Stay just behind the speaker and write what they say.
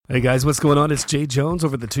Hey guys, what's going on? It's Jay Jones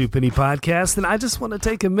over the Two Penny Podcast, and I just want to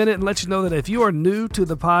take a minute and let you know that if you are new to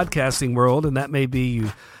the podcasting world, and that may be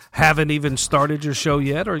you haven't even started your show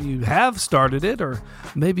yet, or you have started it, or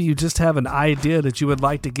maybe you just have an idea that you would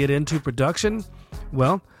like to get into production,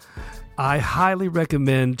 well, I highly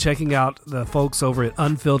recommend checking out the folks over at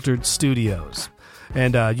Unfiltered Studios.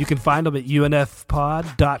 And you can find them at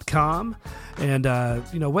unfpod.com. And,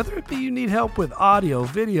 whether it be you need help with audio,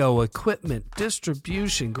 video, equipment,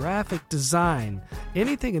 distribution, graphic design,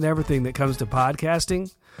 anything and everything that comes to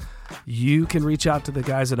podcasting, you can reach out to the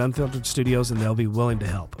guys at Unfiltered Studios and they'll be willing to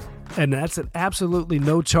help. And that's at absolutely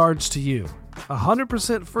no charge to you.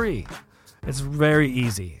 100% free. It's very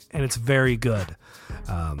easy and it's very good.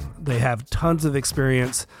 They have tons of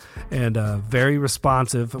experience and very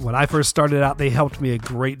responsive. When I first started out, they helped me a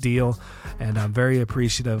great deal, and I'm very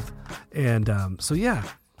appreciative. And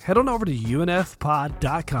head on over to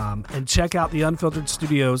unfpod.com and check out the Unfiltered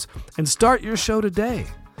Studios and start your show today.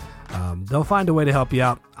 They'll find a way to help you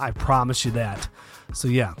out. I promise you that. So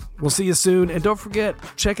yeah, we'll see you soon. And don't forget,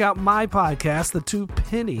 check out my podcast, The Two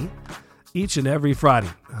Penny, each and every Friday.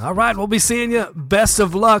 All right, we'll be seeing you. Best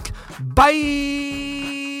of luck. Bye.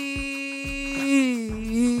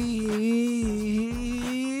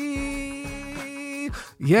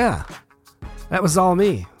 Yeah, that was all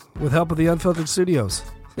me with help of the Unfiltered Studios.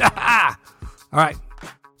 All right,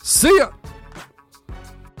 see ya.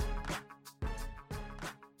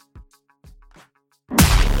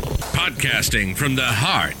 Podcasting from the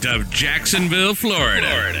heart of Jacksonville,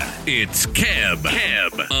 Florida. It's Keb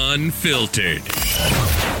Unfiltered.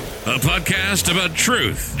 A podcast about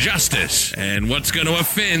truth, justice, and what's going to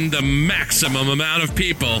offend the maximum amount of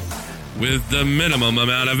people with the minimum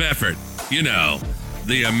amount of effort. You know,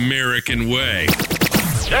 the American way.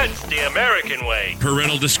 That's the American way.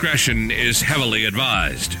 Parental discretion is heavily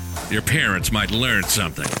advised. Your parents might learn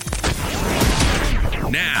something.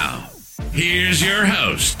 Now, here's your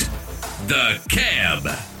host, the Keb.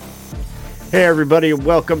 Hey everybody,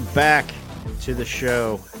 welcome back to the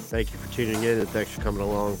show. Thank you for tuning in and thanks for coming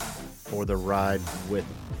along for the ride with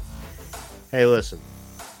me. Hey, listen,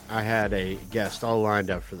 I had a guest all lined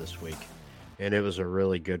up for this week, and it was a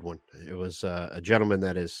really good one. It was a gentleman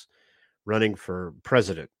that is running for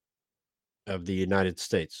president of the United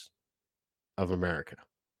States of America.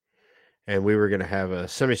 And we were going to have a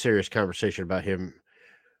semi-serious conversation about him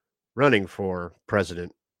running for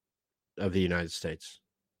president of the United States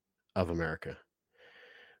of America.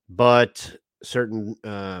 But certain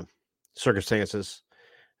circumstances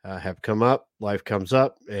have come up, life comes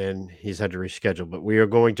up, and he's had to reschedule. But we are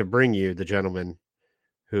going to bring you the gentleman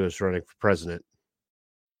who is running for president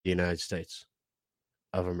of the United States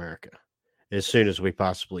of America as soon as we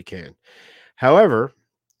possibly can. However,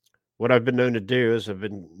 what I've been known to do is I've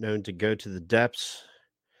been known to go to the depths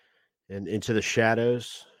and into the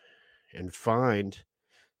shadows and find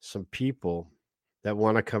some people that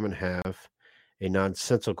want to come and have a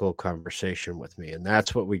nonsensical conversation with me. And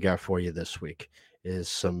that's what we got for you this week, is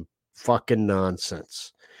some fucking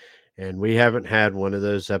nonsense. And we haven't had one of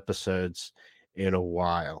those episodes in a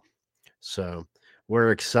while. So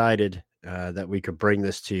we're excited that we could bring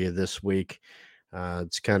this to you this week.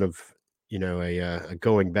 It's kind of, a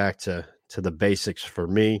going back to the basics for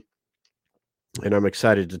me. And I'm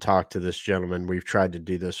excited to talk to this gentleman. We've tried to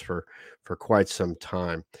do this for quite some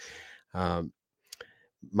time.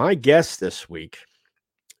 My guest this week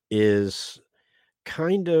is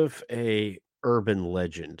kind of a urban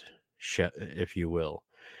legend, if you will.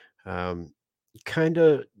 Kind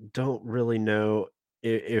of don't really know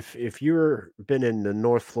if you've been in the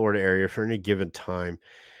North Florida area for any given time,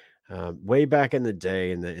 way back in the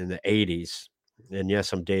day in the 80s. And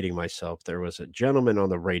yes, I'm dating myself. There was a gentleman on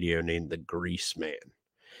the radio named the Grease Man,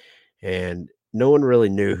 and no one really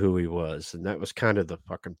knew who he was. And that was kind of the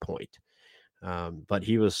fucking point. But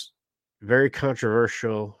he was very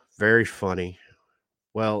controversial, very funny.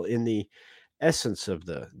 Well, in the essence of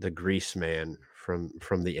the Grease Man from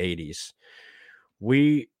the 80s,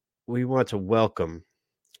 we want to welcome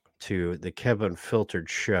to the Keb Unfiltered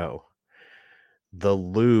show, the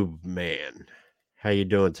Lube Man. How you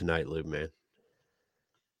doing tonight, Lube Man?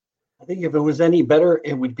 I think if it was any better,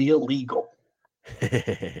 it would be illegal.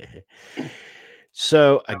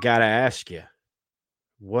 So I gotta ask you,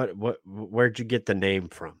 where'd you get the name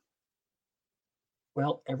from?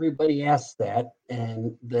 Well, everybody asks that,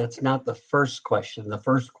 and that's not the first question. The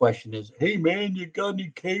first question is, "Hey man, you got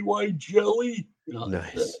any KY jelly?"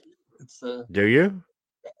 Nice. It's Do you?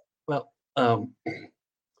 Well,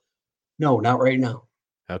 no, not right now.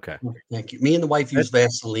 Okay. Thank you. Me and the wife use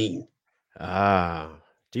Vaseline. Ah.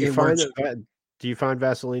 Do you find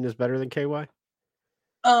Vaseline is better than KY?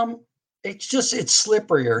 It's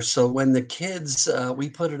slipperier. So when the kids, we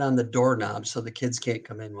put it on the doorknob so the kids can't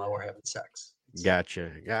come in while we're having sex.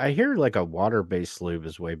 Gotcha. Yeah, I hear like a water-based lube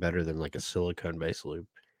is way better than like a silicone-based lube.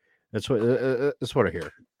 That's what I hear.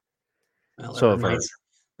 Well, So it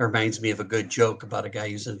reminds me of a good joke about a guy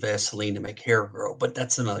using Vaseline to make hair grow, but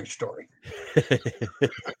that's another story.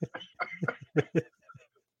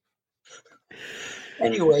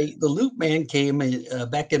 Anyway, the Loop Man came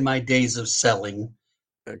back in my days of selling.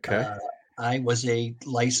 Okay. I was a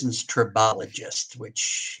licensed tribologist,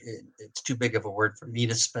 which it's too big of a word for me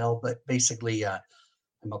to spell, but basically, I'm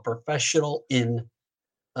a professional in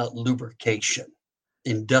lubrication,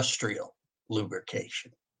 industrial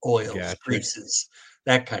lubrication, oils, Gotcha. greases,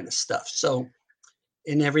 that kind of stuff. So,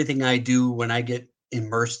 in everything I do, when I get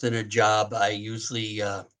immersed in a job, I usually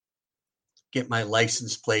get my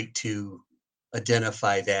license plate to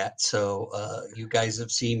identify that. So you guys have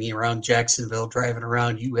seen me around Jacksonville driving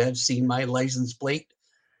around. You have seen my license plate,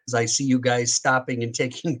 as I see you guys stopping and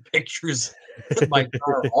taking pictures of my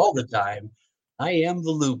car all the time. I am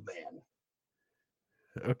the Lube Man.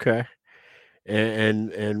 Okay.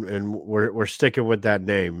 And we're sticking with that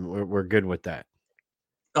name. We're good with that.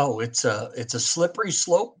 Oh, it's a slippery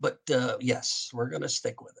slope, but yes, we're gonna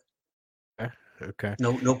stick with it. Okay.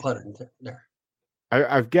 No pun there.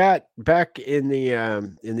 I've got back in the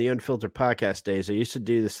Unfiltered podcast days, I used to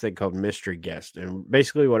do this thing called Mystery Guest. And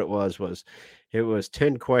basically what it was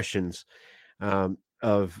 10 questions of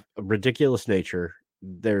a ridiculous nature.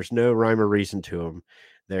 There's no rhyme or reason to them.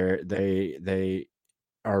 They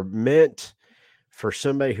are meant for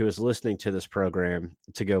somebody who is listening to this program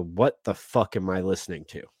to go, what the fuck am I listening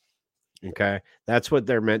to? Okay. That's what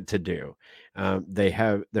they're meant to do.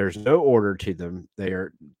 There's no order to them. They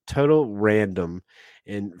are total random.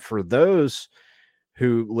 And for those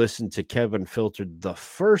who listened to Kevin Filtered the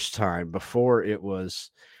first time before it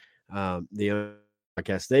was the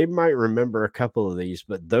podcast, they might remember a couple of these,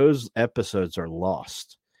 but those episodes are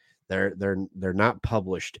lost. They're not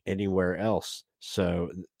published anywhere else.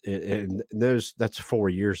 So that's 4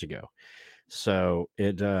 years ago. So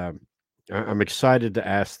I'm excited to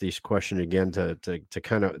ask these questions again to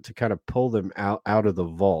kind of pull them out of the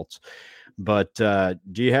vault. But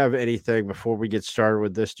do you have anything before we get started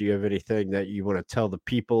with this? Do you have anything that you want to tell the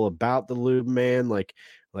people about the Lube Man? Like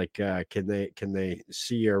can they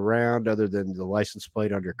see you around other than the license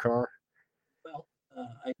plate on your car? Well,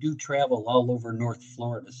 I do travel all over North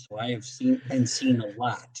Florida, so I have seen a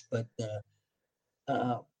lot. But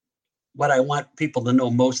what I want people to know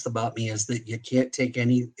most about me is that you can't take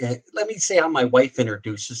any. Let me say how my wife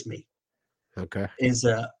introduces me. Okay. Is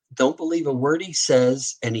don't believe a word he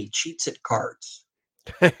says, and he cheats at cards.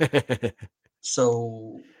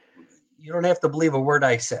 So you don't have to believe a word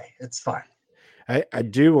I say. It's fine. I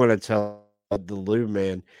do want to tell the Lube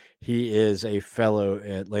Man, he is a fellow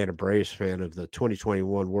Atlanta Braves fan of the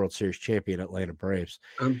 2021 World Series champion Atlanta Braves.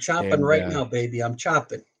 I'm chopping right now, baby. I'm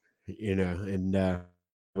chopping. And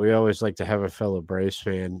we always like to have a fellow Braves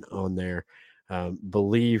fan on there.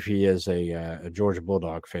 Believe he is a Georgia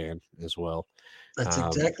Bulldog fan as well. That's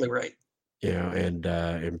exactly right.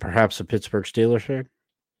 And perhaps a Pittsburgh Steelers fan.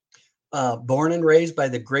 Born and raised by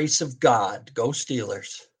the grace of God. Go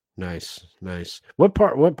Steelers. Nice. What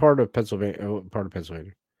part of Pennsylvania?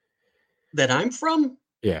 That I'm from?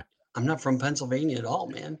 Yeah. I'm not from Pennsylvania at all,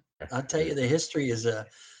 man. I'll tell you, the history is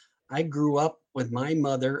I grew up with my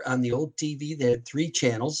mother on the old TV. They had 3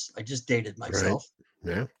 channels. I just dated myself.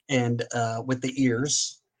 Right. Yeah. And with the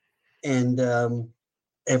ears. And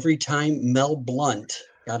every time Mel Blount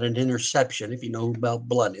got an interception, if you know who Mel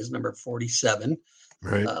Blount is, number 47,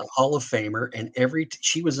 right, Hall of Famer, and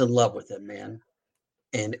she was in love with him, man.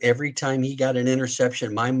 And every time he got an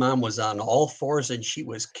interception, my mom was on all fours and she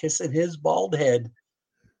was kissing his bald head.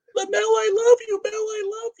 Mel, I love you. Mel,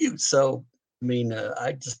 I love you. So, I mean,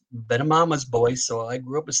 I just been a mama's boy, so I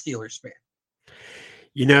grew up a Steelers fan.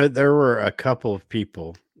 There were a couple of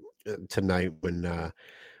people tonight when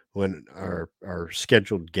our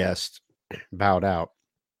scheduled guest bowed out.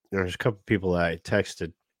 There's a couple of people that I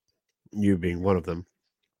texted, you being one of them.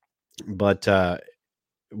 But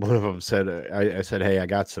one of them said, I said, hey, I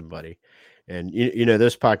got somebody. And,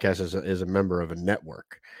 this podcast is a member of a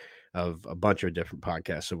network of a bunch of different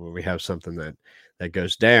podcasts. So when we have something that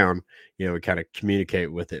goes down, we kind of communicate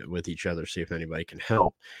with each other, see if anybody can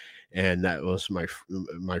help. And that was my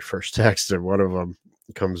first text. And one of them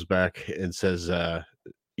comes back and says,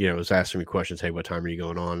 was asking me questions. Hey, what time are you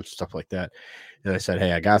going on? Stuff like that. And I said,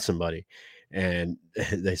 hey, I got somebody. And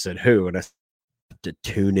they said, who? And I said, have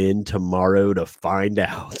to tune in tomorrow to find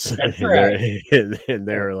out. That's right. And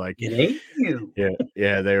they were like, It ain't you.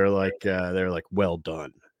 yeah, they were like, well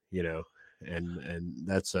done, and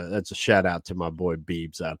that's a shout out to my boy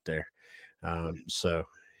Beebs out there. So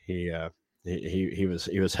he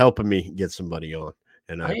was helping me get somebody on,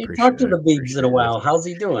 and I ain't talked to the Beebs in a while. How's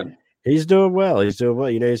he doing? He's doing well. He's doing well.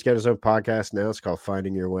 He's got his own podcast now. It's called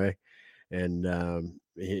Finding Your Way, and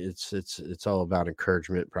it's all about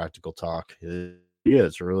encouragement, practical talk.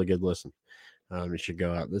 It's a really good listen. You should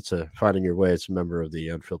go out. It's a Finding Your Way. It's a member of the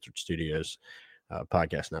Unfiltered Studios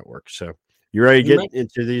podcast network. So you ready to get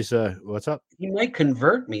into these? What's up? You might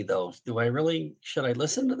convert me though. Should I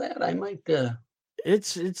listen to that? I might.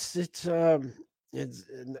 It's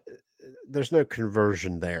there's no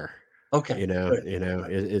conversion there. Okay.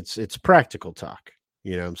 It's practical talk.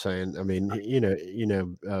 You know what I'm saying? I mean,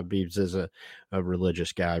 Beebs is a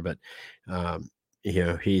religious guy, but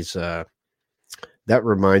he's that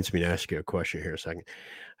reminds me to ask you a question here a second.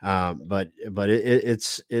 But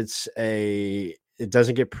it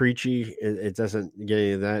doesn't get preachy. It doesn't get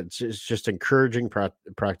any of that. It's just encouraging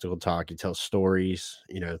practical talk. He tells stories,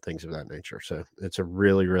 things of that nature. So it's a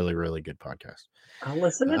really, really, really good podcast. I'll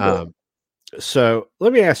listen to it. So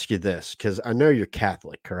let me ask you this, because I know you're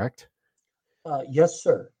Catholic, correct? Yes,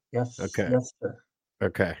 sir. Yes. Okay. Yes, sir.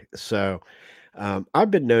 Okay. So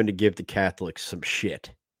I've been known to give the Catholics some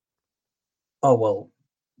shit. Oh, well,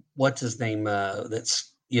 what's his name?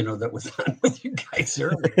 That's, that was on with you guys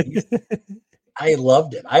earlier. I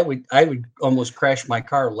loved it. I would almost crash my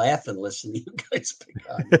car laughing listening to you guys pick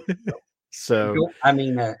on it. So, I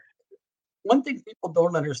mean, one thing people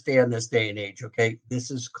don't understand this day and age, okay?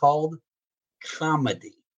 This is called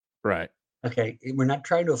comedy. Right. Okay. We're not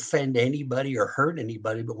trying to offend anybody or hurt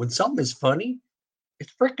anybody, but when something is funny,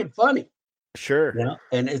 it's freaking funny. Sure.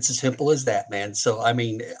 And it's as simple as that, man. So, I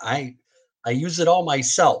mean, I use it all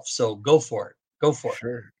myself. So go for it. Go for it.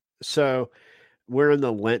 Sure. So we're in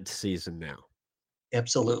the Lent season now.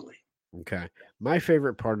 Absolutely. Okay. My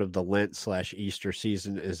favorite part of the Lent/Easter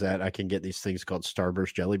season is that I can get these things called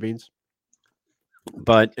Starburst jelly beans.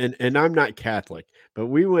 But and I'm not Catholic, but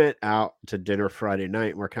we went out to dinner Friday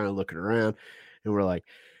night and we're kind of looking around and we're like,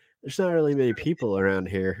 there's not really many people around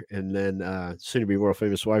here. And then soon to be world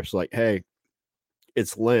famous wife's like, hey,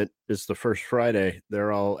 it's Lent. It's the first Friday.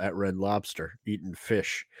 They're all at Red Lobster eating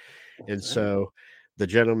fish. And so the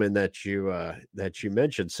gentleman that you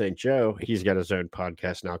mentioned, St. Joe, he's got his own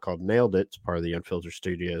podcast now called Nailed It. It's part of the Unfiltered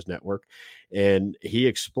Studios network. And he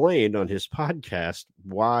explained on his podcast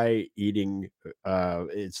why eating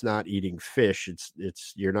it's not eating fish.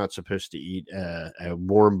 It's you're not supposed to eat a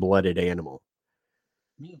warm-blooded animal.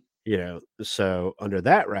 So under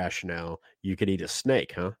that rationale, you could eat a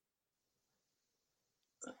snake, huh?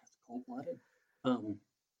 Cold-blooded.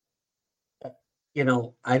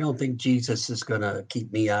 I don't think Jesus is going to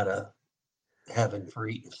keep me out of heaven for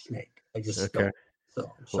eating a snake. I just don't.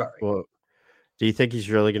 So I'm sorry. Well, do you think he's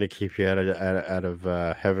really going to keep you out of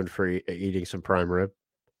heaven for eating some prime rib?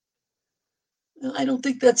 I don't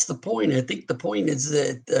think that's the point. I think the point is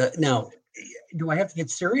that now, do I have to get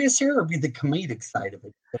serious here or be the comedic side of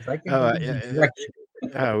it? Because I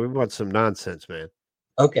can we want some nonsense, man.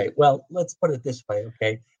 Okay, well, let's put it this way,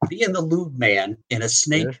 okay? Being the lewd man and a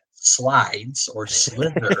snake slides or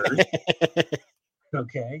slithers,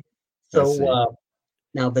 okay? So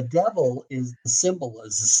now the devil is the symbol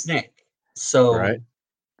as a snake. So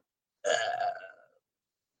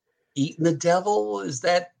eating the devil, is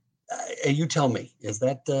that, you tell me, is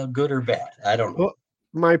that good or bad? I don't know. Well,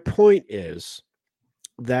 my point is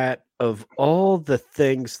that of all the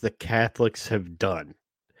things the Catholics have done,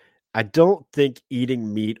 I don't think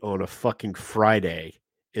eating meat on a fucking Friday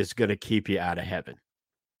is going to keep you out of heaven.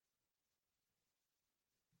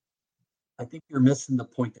 I think you're missing the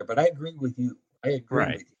point there, but I agree with you. I agree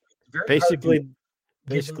with you.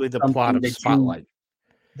 Basically the plot of Spotlight.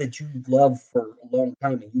 That you love for a long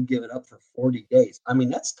time and you give it up for 40 days. I mean,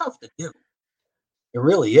 that's tough to do. It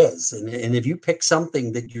really is. And if you pick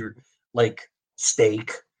something that you're like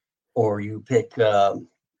steak or you pick,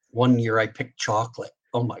 one year I picked chocolate.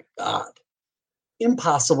 Oh my God.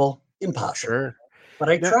 Impossible. Sure. But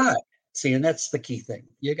I tried. See, and that's the key thing.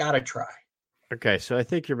 You got to try. Okay, so I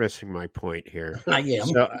think you're missing my point here. I am.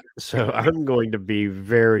 So I'm going to be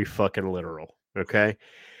very fucking literal, okay?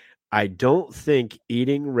 I don't think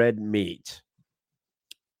eating red meat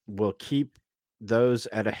will keep those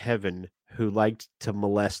out of heaven who liked to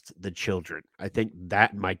molest the children. I think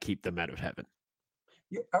that might keep them out of heaven.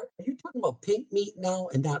 Are you talking about pink meat now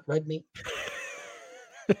and not red meat?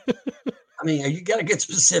 I mean, you got to get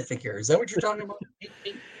specific here. Is that what you're talking about?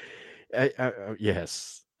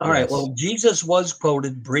 Yes. All right. Yes. Well, Jesus was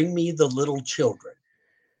quoted, "Bring me the little children."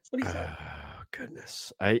 That's what he said. Oh,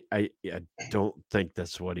 goodness. I don't think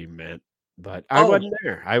that's what he meant, but I Oh, wasn't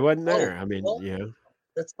there. I wasn't oh, there. I mean, well,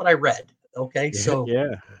 that's what I read. Okay, yeah, so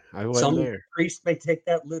yeah, I wasn't some there. priest may take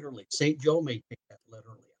that literally. Saint Joe may take that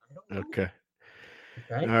literally. I don't know. Okay.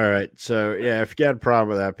 Okay. All right. So yeah, if you got a problem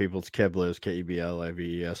with that, people, it's Keblives,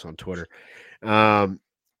 KEBLIVES on Twitter.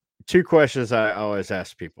 Two questions I always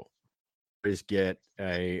ask people. Always get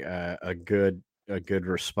a good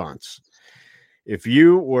response. If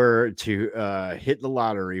you were to hit the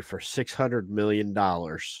lottery for $600 million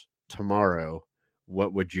tomorrow,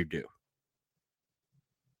 what would you do?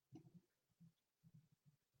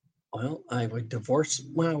 Well, I would divorce.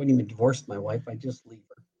 Well, I wouldn't even divorce my wife. I'd just leave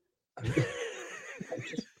her. I'd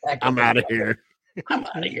just pack I'm up out of and here. I'm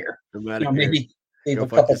out of here. I'm out You know, of here. maybe leave Go a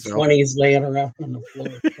fuck couple yourself. 20s laying around on the floor.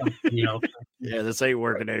 Or something, you know. Yeah, this ain't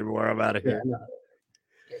working anymore. I'm out of Yeah, here. no.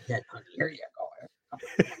 Get that, honey. Here you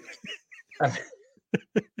go.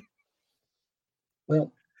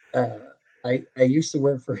 Well, I used to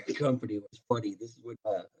work for a company. It was funny. This is what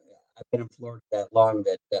I've been in Florida that long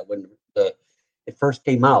that when it first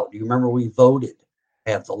came out, do you remember we voted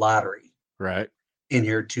to have the lottery Right. in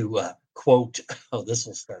here to quote? Oh, this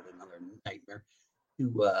will start another nightmare.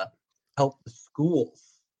 To help the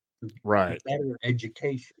schools to Right. better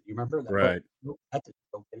education. You remember that? Right. Well, that's a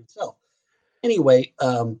joke in itself. Anyway,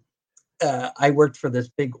 I worked for this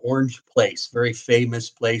big orange place, very famous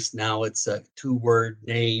place. Now it's a 2-word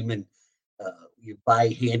name, and you buy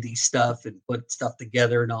handy stuff and put stuff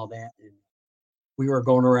together and all that. And we were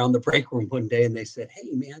going around the break room one day, and they said, "Hey,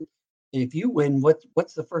 man, if you win,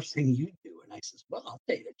 what's the first thing you do?" And I says, "Well, I'll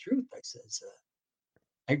tell you the truth." I says,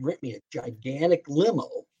 "I'd rent me a gigantic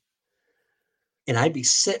limo, and I'd be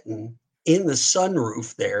sitting in the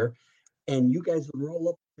sunroof there, and you guys would roll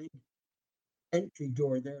up the big entry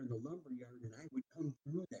door there in the lumber yard, and I would come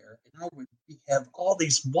through there, and I would have all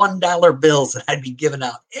these $1 bills that I'd be giving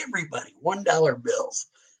out everybody $1 bills.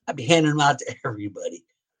 I'd be handing them out to everybody."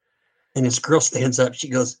 And this girl stands up. She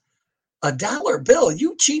goes, "$1 bill,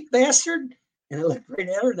 you cheap bastard!" And I looked right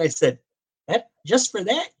at her and I said, "That just for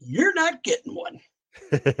that, you're not getting one."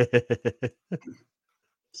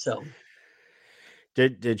 So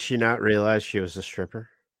Did she not realize she was a stripper?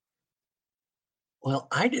 well,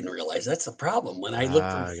 I didn't realize that's the problem. When I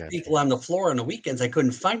looked for I got people you. on the floor on the weekends, I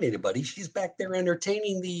couldn't find anybody. She's back there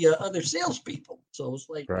entertaining the other salespeople. So it was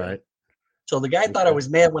like, Right. so the guy thought I Okay. was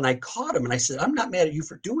mad when I caught him, and I said, "I'm not mad at you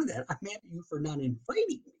for doing that. I'm mad at you for not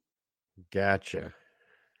inviting me." Gotcha.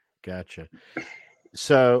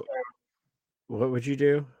 So, what would you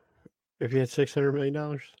do if you had $600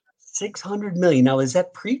 million? 600 million. Now, is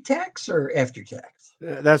that pre-tax or after tax?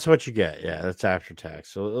 That's what you get. Yeah, that's after tax.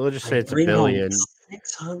 So we'll just say I it's a bring home billion.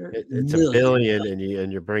 600 It's a million. billion,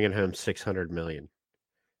 and you're bringing home 600 million.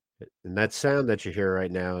 And that sound that you hear right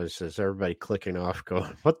now is everybody clicking off,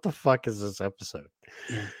 going, "What the fuck is this episode?"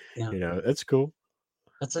 Yeah. You know, it's cool.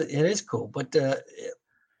 It is cool, but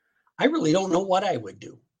I really don't know what I would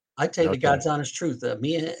do. I tell you the Okay. God's honest truth.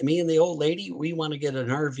 Me and the old lady, we want to get an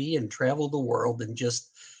RV and travel the world and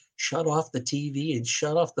just shut off the TV and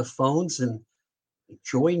shut off the phones and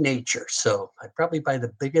enjoy nature. So I'd probably buy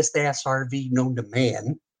the biggest ass RV known to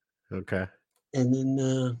man, Okay. and then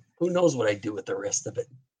who knows what I'd do with the rest of it.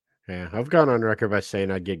 Yeah, I've gone on record by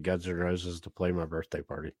saying I'd get Guns N' Roses to play my birthday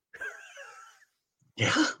party.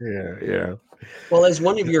 Yeah. Yeah. Well, as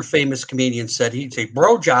one of your famous comedians said, he'd say,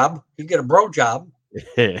 "Bro job." You get a bro job.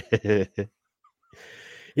 There's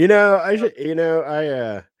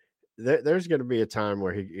going to be a time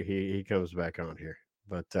where he comes back on here,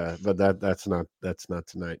 but that's not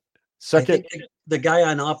tonight. I Second, think the guy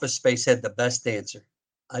on Office Space had the best answer.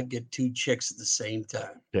 I'd get 2 chicks at the same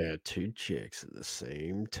time. yeah, 2 chicks at the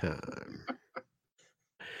same time.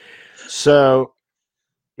 So,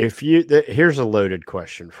 if you here's a loaded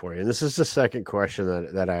question for you, and this is the second question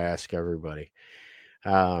that I ask everybody.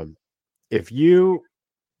 If you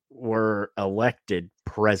were elected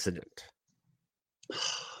president,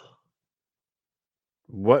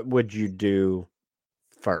 what would you do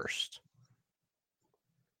first?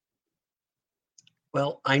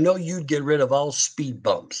 Well, I know you'd get rid of all speed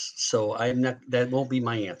bumps, so I'm not. That won't be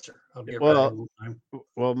my answer. I'll get Well, rid of.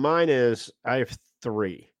 Well, mine is I have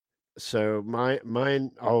 3. So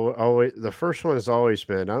mine always the first one has always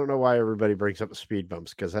been, I don't know why everybody brings up the speed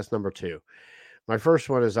bumps because that's number 2. My first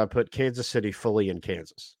one is I put Kansas City fully in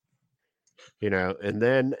Kansas. And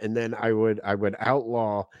then I would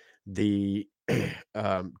outlaw the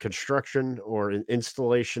construction or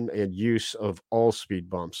installation and use of all speed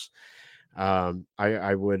bumps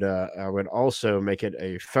I would also make it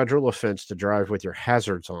a federal offense to drive with your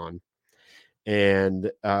hazards on.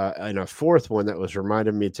 And a fourth one that was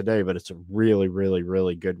reminding me today, but it's a really, really,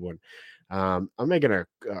 really good one. I'm making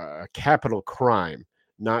a capital crime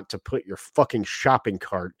not to put your fucking shopping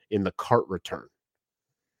cart in the cart return,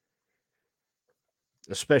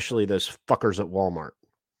 especially those fuckers at Walmart.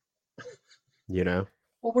 You know?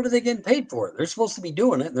 Well, what are they getting paid for? They're supposed to be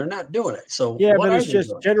doing it, and they're not doing it. So Yeah, what but are it's they just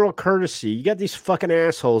doing? general courtesy. You got these fucking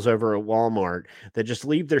assholes over at Walmart that just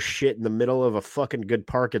leave their shit in the middle of a fucking good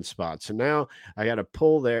parking spot. So now I got to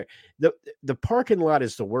pull there. The parking lot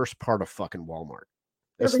is the worst part of fucking Walmart.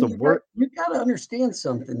 It's Evan, the worst. you got to understand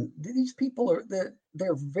something. These people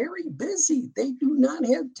they're very busy. They do not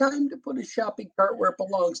have time to put a shopping cart where it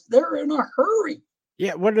belongs. They're in a hurry.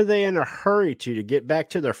 Yeah, what are they in a hurry to get back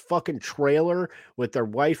to their fucking trailer with their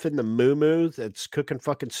wife in the moo that's cooking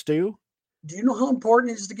fucking stew? Do you know how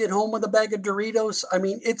important it is to get home with a bag of Doritos? I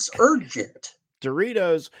mean, it's urgent.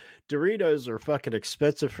 Doritos are fucking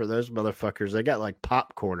expensive for those motherfuckers. They got like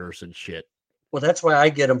popcorners and shit. Well, that's why I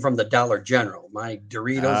get them from the Dollar General. My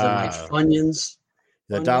Doritos and my Funyuns.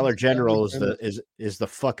 The Dollar General is the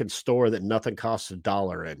fucking store that nothing costs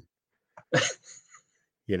 $1 in.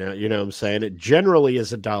 You know what I'm saying? It generally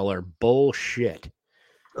is $1. Bullshit.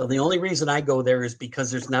 Well, the only reason I go there is because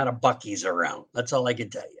there's not a Buc-ee's around. That's all I can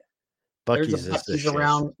tell you. Buc-ee's There's a Buc-ee's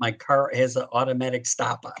around. My car has an automatic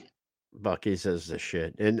stop on it. Buc-ee's is the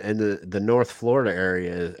shit. And the North Florida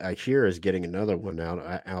area, I hear, is getting another one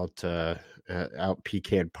out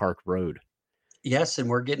Pecan Park Road. Yes, and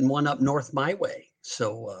we're getting one up north my way.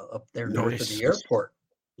 So up there north of the airport,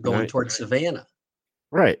 going towards Savannah.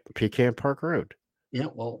 Right, Pecan Park Road. Yeah,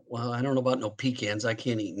 well, I don't know about no pecans. I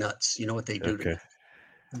can't eat nuts. You know what they do to me.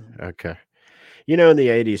 Okay. You know, in the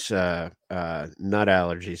 80s, nut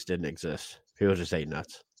allergies didn't exist. People just ate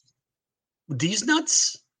nuts. These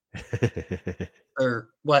nuts?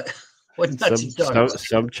 Or what? What nuts you talking about?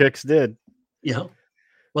 Some chicks did. Yeah.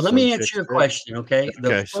 Well, let me answer your question, okay?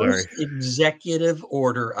 The first executive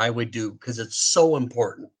order I would do, because it's so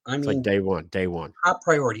important. I mean, like day one. Top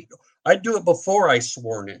priority. I'd do it before I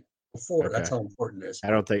sworn in. That's how important it is.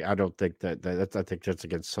 I don't think that I think that's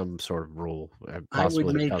against some sort of rule.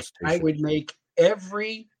 I would make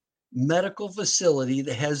every medical facility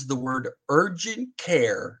that has the word urgent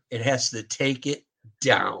care, it has to take it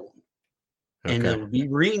down. Okay. And it will be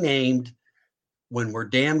renamed when we're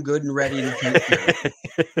damn good and ready to take care of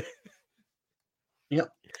it.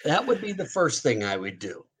 Yep. That would be the first thing I would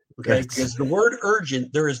do. Okay. Because the word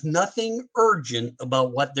urgent, there is nothing urgent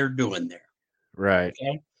about what they're doing there. Right.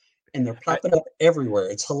 Okay. And they're popping up everywhere.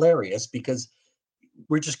 It's hilarious because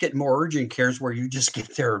we're just getting more urgent cares where you just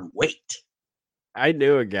get there and wait. I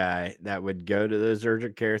knew a guy that would go to those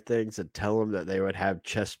urgent care things and tell them that they would have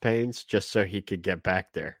chest pains just so he could get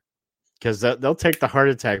back there. Because they'll take the heart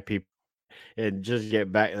attack people and just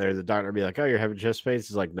get back there. The doctor will be like, "Oh, you're having chest pains?"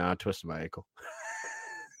 He's like, "Nah, I twisted my ankle."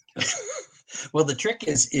 Well, the trick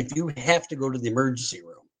is if you have to go to the emergency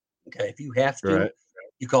room, okay, if you have to,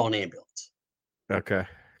 you call an ambulance. Okay.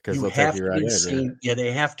 Because you have to be seen. Right? Yeah,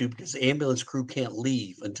 they have to because the ambulance crew can't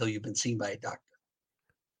leave until you've been seen by a doctor.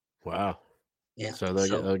 Wow. Yeah. So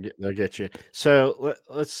they'll get you. So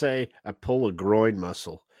let's say I pull a groin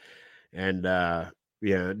muscle, and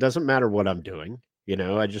it doesn't matter what I'm doing.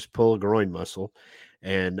 I just pull a groin muscle,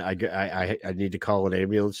 and I need to call an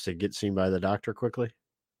ambulance to get seen by the doctor quickly.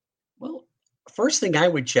 Well, first thing I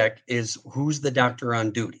would check is who's the doctor on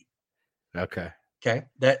duty. Okay. Okay,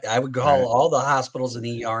 that I would call all the hospitals and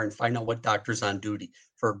ER and find out what doctor's on duty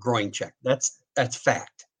for a groin check. That's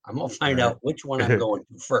fact. I'm gonna find out which one I'm going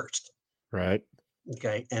to first. Right.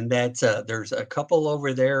 Okay, and that's there's a couple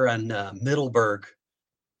over there on Middleburg,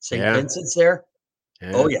 St. Vincent's there.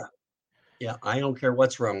 Yeah. Oh yeah. I don't care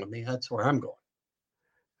what's wrong with me. That's where I'm going.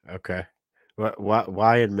 Okay.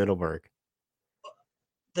 Why in Middleburg?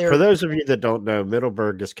 For those of you that don't know,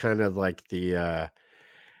 Middleburg is kind of like the.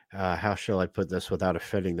 How shall I put this without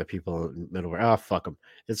offending the people in Middleburg? Oh, fuck them.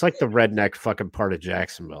 It's like the redneck fucking part of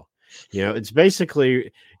Jacksonville. It's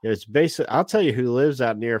basically, I'll tell you who lives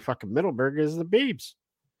out near fucking Middleburg is the Beebs.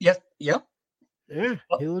 Yep. Yeah.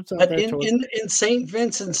 He lives out but there. In St.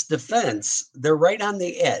 Vincent's defense, they're right on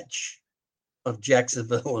the edge of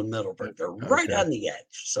Jacksonville and Middleburg. They're right on the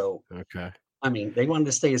edge. So, I mean, they wanted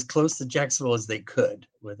to stay as close to Jacksonville as they could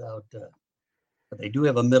without, but they do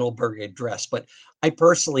have a Middleburg address. But I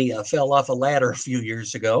personally fell off a ladder a few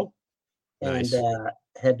years ago and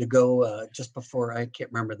had to go just before, I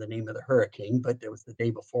can't remember the name of the hurricane, but it was the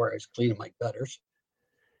day before I was cleaning my gutters.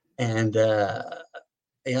 And that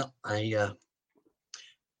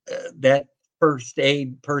first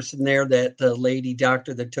aid person there, that the lady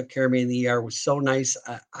doctor that took care of me in the ER was so nice.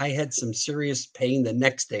 I had some serious pain the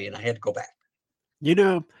next day and I had to go back. You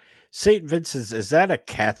know, St. Vincent's, is that a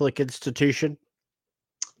Catholic institution?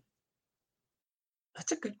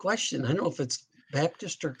 That's a good question. I don't know if it's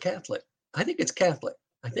Baptist or Catholic. I think it's Catholic.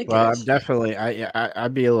 I think Well, it I'm is. definitely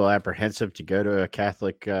I'd be a little apprehensive to go to a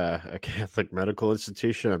Catholic medical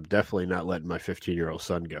institution. I'm definitely not letting my 15-year-old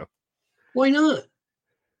son go. Why not?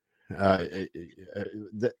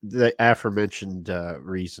 The aforementioned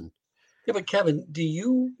reason. Yeah, but Kevin, do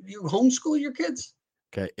you homeschool your kids?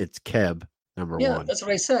 Okay, it's Keb number Yeah, one. that's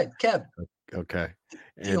what I said. Kev, Okay,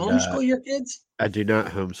 do you and homeschool your kids? I do not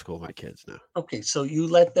homeschool my kids now. Okay, so you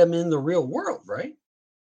let them in the real world, right?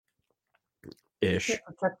 You Ish. can't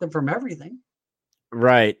protect them from everything.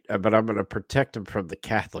 Right, but I'm going to protect them from the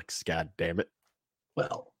Catholics. God damn it!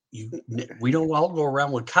 Well, we don't all go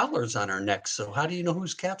around with collars on our necks, so how do you know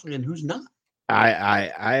who's Catholic and who's not?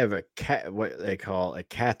 I have a cat. What they call a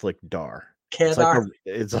Catholic dar. Cadar.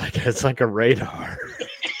 It's like a radar.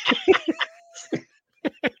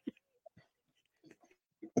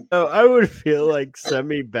 So I would feel like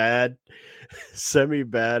semi bad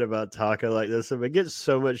about talking like this. And I get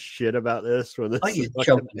so much shit about this when this you fucking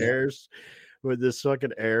choking me. airs. When this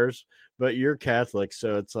fucking airs, but you're Catholic,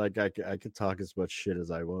 so it's like I could talk as much shit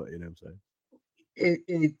as I want. You know what I'm saying?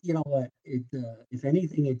 It you know what? If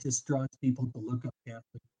anything, it just draws people to look up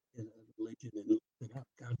Catholic religion and look it up.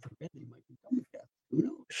 God forbid they might become a Catholic. Who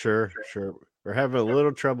knows? Sure. We're having a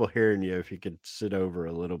little trouble hearing you. If you could sit over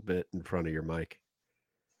a little bit in front of your mic.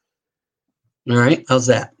 All right, how's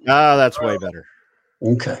that? Oh, that's way better.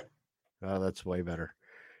 Okay. Oh, that's way better.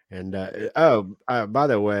 And by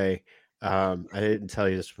the way, I didn't tell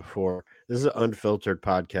you this before. This is an unfiltered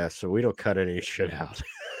podcast, so we don't cut any shit out.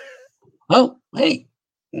 Oh, hey.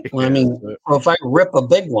 Well, I Yeah, mean, so- well, if I rip a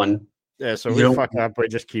big one, Yeah, so You we don't- fuck up. We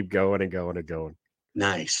just keep going and going and going.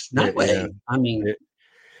 nice. Yeah, Not way. yeah. I mean,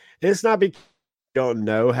 It's not because I don't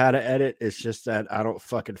know how to edit. It's just that I don't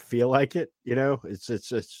fucking feel like it. You know,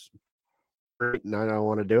 it's great and I don't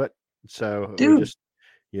want to do it. So we Dude. just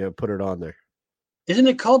put it on there. isn't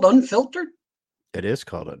it called unfiltered? It is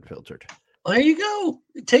called unfiltered. There you go.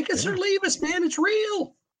 Take us Yeah. or leave us, man. It's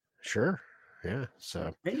real. Sure. Yeah.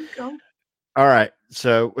 So There you go. all right.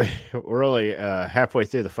 So we're only halfway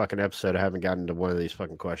through the fucking episode. I haven't gotten to one of these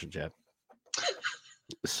fucking questions yet.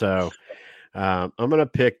 So I'm gonna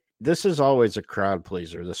pick. This is always a crowd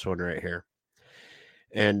pleaser. This one right here,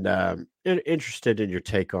 and interested in your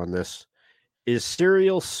take on this. Is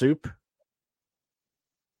cereal soup?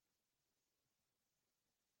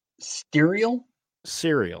 Cereal?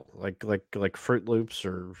 Like Fruit Loops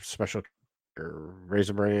or Special or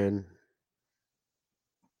Raisin Bran?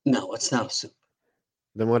 No, it's not a soup.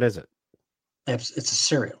 Then what is it? It's a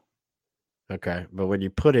cereal. Okay, but when you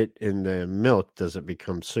put it in the milk, does it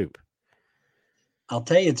become soup? I'll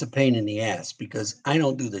tell you, it's a pain in the ass because I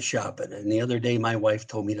don't do the shopping. And the other day, my wife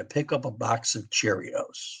told me to pick up a box of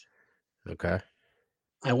Cheerios. Okay.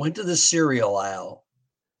 I went to the cereal aisle,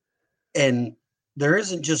 and there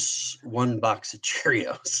isn't just one box of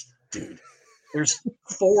Cheerios, dude. There's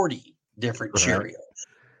 40 different Right. Cheerios.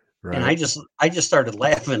 Right. And I just started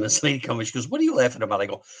laughing. This lady comes, she goes, "What are you laughing about?" I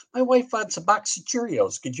go, "My wife wants a box of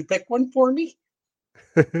Cheerios. Could you pick one for me?"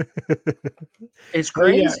 It's Oh, yeah.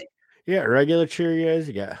 crazy. Yeah, regular Cheerios.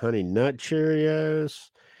 You got Honey Nut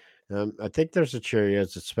Cheerios. I think there's a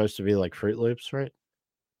Cheerios that's supposed to be like Fruit Loops, right?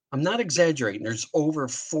 I'm not exaggerating. There's over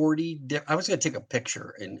 40. I was going to take a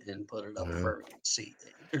picture and put it up Wow. for everyone to see.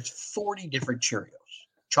 There's 40 different Cheerios: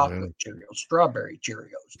 chocolate Cheerios, strawberry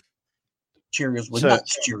Cheerios, Cheerios with So-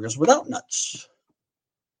 nuts, Cheerios without nuts.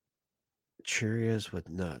 Cheerios with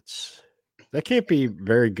nuts. That can't be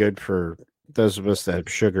very good for those of us that have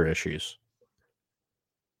sugar issues.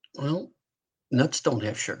 Well, nuts don't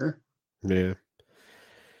have sugar. Yeah.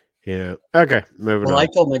 Yeah. Okay. Moving Well, on. I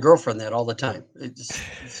told my girlfriend that all the time.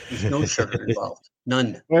 There's no sugar involved.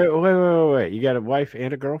 None. Wait. You got a wife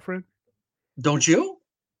and a girlfriend? Don't you?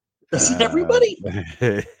 Doesn't everybody?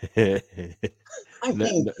 I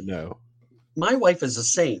mean, No. my wife is a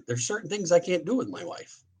saint. There's certain things I can't do with my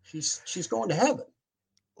wife. She's going to heaven.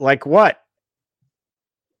 Like what?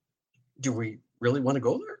 Do we really want to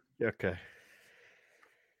go there? Okay.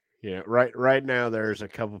 Yeah, right now there's a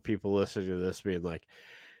couple people listening to this being like,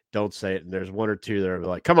 don't say it. And there's one or two that are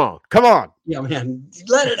like, come on. Yeah, man,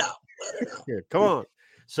 let it out. Let it out. Here, come on.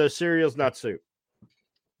 So cereal's not soup.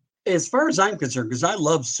 As far as I'm concerned, because I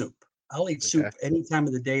love soup. I'll eat soup Okay. any time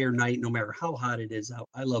of the day or night, no matter how hot it is out.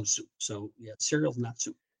 I love soup. So yeah, cereal's not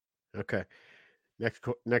soup. Okay.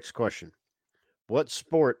 Next question. What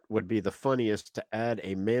sport would be the funniest to add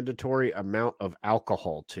a mandatory amount of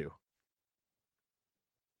alcohol to?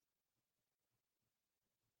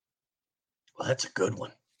 Well, that's a good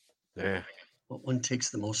one. Yeah. What one takes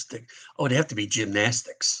the most stick? Oh, it'd have to be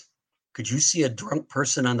gymnastics. Could you see a drunk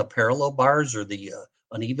person on the parallel bars or the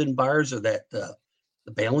uneven bars or that the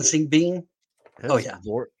balancing beam? Yeah.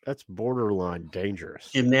 That's borderline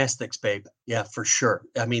dangerous. Gymnastics, babe. Yeah, for sure.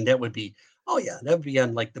 I mean, that would be. Oh yeah, that would be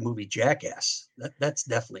on like the movie Jackass. That's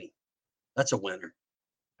a winner.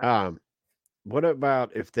 What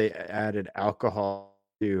about if they added alcohol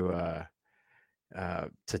to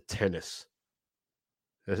tennis?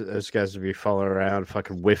 Those guys would be falling around,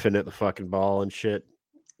 fucking whiffing at the fucking ball and shit.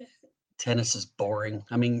 Tennis is boring.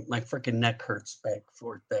 I mean, my freaking neck hurts back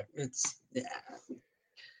for that. It's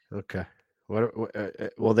Okay.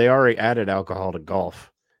 Well, they already added alcohol to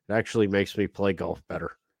golf. It actually makes me play golf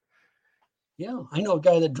better. Yeah, I know a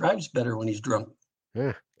guy that drives better when he's drunk.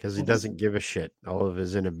 Yeah, because he doesn't give a shit. All of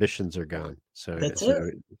his inhibitions are gone. So that's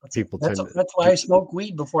it. That's why I smoke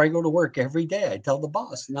weed before I go to work every day. I tell the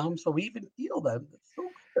boss, now I'm so even feel that. It's so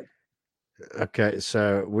good. Okay,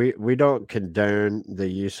 so we don't condone the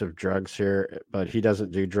use of drugs here, but he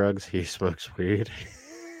doesn't do drugs. He smokes weed.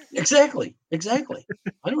 Exactly.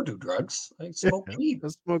 I don't do drugs. I smoke weed. I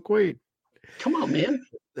smoke weed. Come on, man.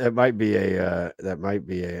 That might be a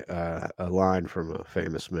line from a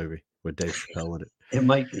famous movie with Dave Chappelle in it. It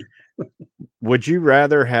might be. Would you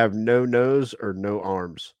rather have no nose or no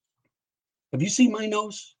arms? Have you seen my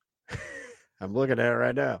nose? I'm looking at it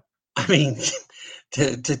right now. I mean,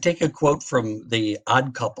 to take a quote from the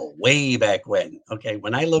Odd Couple way back when. Okay,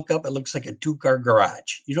 when I look up, it looks like a 2-car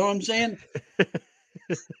garage. You know what I'm saying?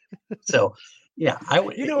 So, yeah, I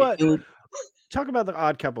would. You know what? Talk about the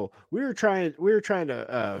Odd Couple. We were trying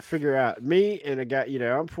to figure out, me and a guy. You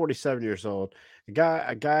know, I'm 47 years old. A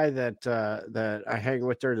guy that I hang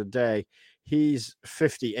with during the day. He's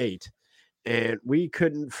 58, and we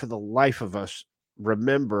couldn't for the life of us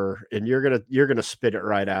remember. And you're gonna spit it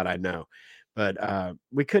right out, I know, but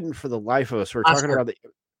we couldn't for the life of us. We're talking about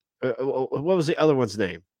what was the other one's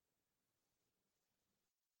name?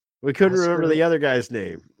 We couldn't remember the other guy's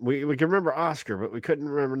name. We can remember Oscar, but we couldn't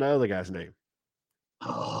remember the other guy's name.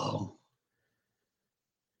 Oh,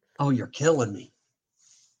 you're killing me.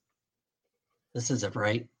 This isn't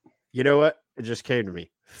right. You know what? It just came to me.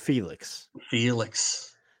 Felix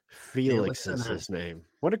Felix is his name.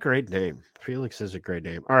 What a great name. Felix is a great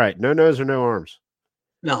name. All right. No nose or no arms?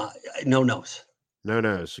 No nose. No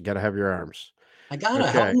nose. You got to have your arms. I got it.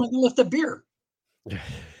 Okay. How am I going to lift a beer?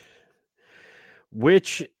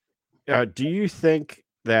 Which do you think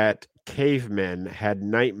that cavemen had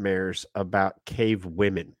nightmares about cave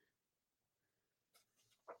women?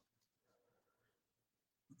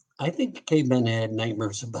 I think cavemen had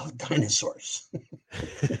nightmares about dinosaurs.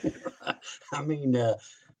 I mean,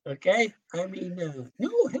 okay. I mean, no,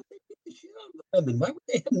 they beat the shit out of them. Why would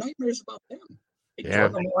they have nightmares about them? They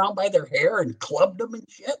drug them around by their hair and clubbed them and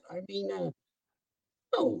shit. I mean,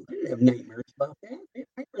 no, I didn't have nightmares about that. I had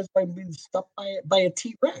nightmares by being stuffed by a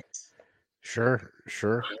T-Rex. Sure.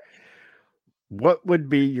 What would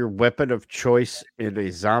be your weapon of choice in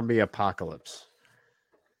a zombie apocalypse?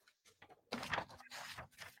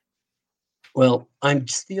 Well, I'm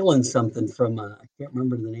stealing something from I can't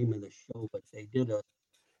remember the name of the show, but they did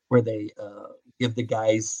where they give the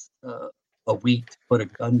guys a week to put a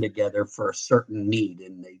gun together for a certain need,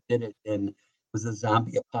 and they did it, and it was a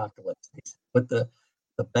zombie apocalypse. They put the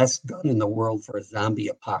best gun in the world for a zombie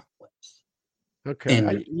apocalypse. Okay,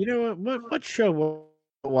 and you know what show?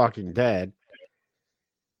 Walking Dead.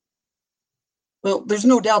 Well, there's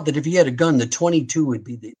no doubt that if you had a gun, the 22 would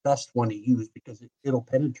be the best one to use because it'll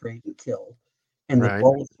penetrate and kill. And the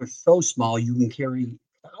bullets are so small, you can carry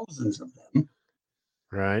thousands of them.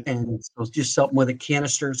 Right. And so it's just something with a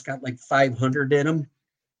canister. It's got like 500 in them.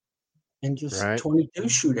 And just 22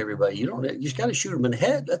 shoot everybody. You just got to shoot them in the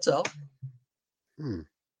head. That's all. I'm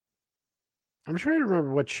trying to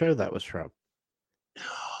remember what show that was from.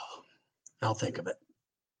 I'll think of it.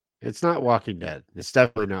 It's not Walking Dead. It's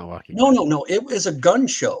definitely not Walking Dead. No. It was a gun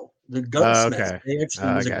show. The Gunsmith. It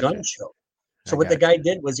actually was a gun show. So what the guy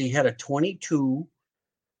did was he had a 22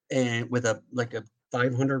 and with a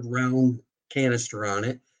 500 round canister on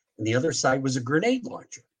it, and the other side was a grenade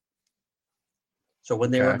launcher. So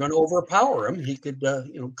when they were going to overpower him, he could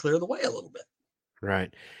clear the way a little bit.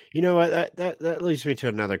 Right. You know what? That leads me to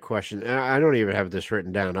another question. I don't even have this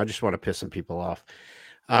written down. I just want to piss some people off.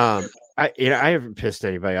 I haven't pissed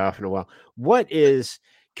anybody off in a while.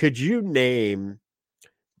 Could you name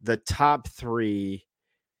the top 3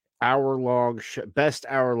 best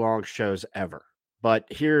hour-long shows ever? But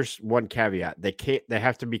here's one caveat: they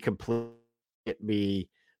have to be be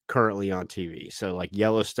currently on TV. So like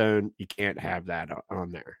Yellowstone, you can't have that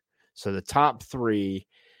on there. So the top 3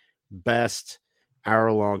 best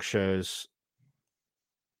hour-long shows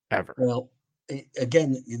ever. Well,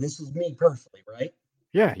 again, this is me personally, right?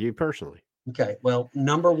 Yeah, you personally. Okay. Well,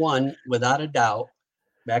 number 1, without a doubt,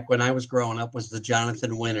 back when I was growing up, was the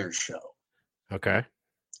Jonathan Winters show. Okay.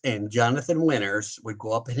 And Jonathan Winters would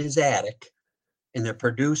go up in his attic, and the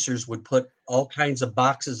producers would put all kinds of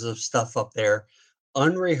boxes of stuff up there,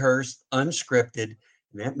 unrehearsed, unscripted.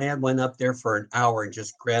 And that man went up there for an hour and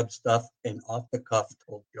just grabbed stuff and off the cuff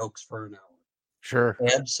told jokes for an hour. Sure.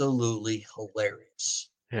 Absolutely hilarious.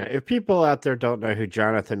 Yeah, if people out there don't know who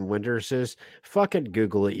Jonathan Winters is, fucking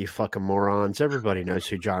Google it, you fucking morons. Everybody knows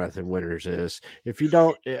who Jonathan Winters is. If you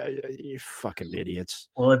don't, you fucking idiots.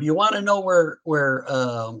 Well, if you want to know where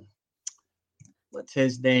what's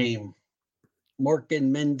his name? Morgan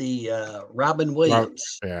Mindy, Robin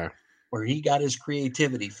Williams, Yeah. where he got his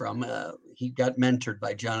creativity from, he got mentored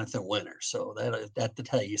by Jonathan Winters. So that to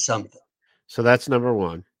tell you something. So that's number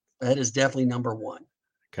 1. That is definitely number 1.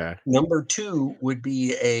 Okay. Number 2 would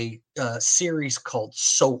be a series called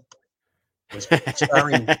Soap. It was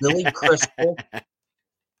starring Billy Crystal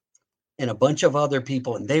and a bunch of other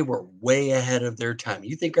people, and they were way ahead of their time.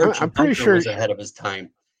 You think Archie Bunker was ahead of his time?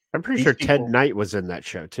 I'm pretty sure Ted Knight was in that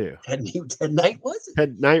show too. Ted Knight was it?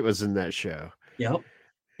 Ted Knight was in that show. Yep.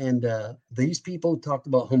 And these people talked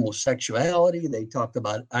about homosexuality. They talked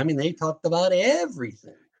about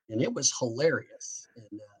everything, and it was hilarious.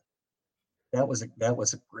 And that was a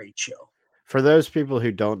great show. For those people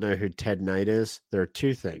who don't know who Ted Knight is, there are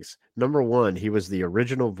 2 things. Number 1, he was the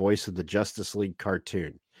original voice of the Justice League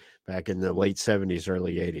cartoon back in the late 70s,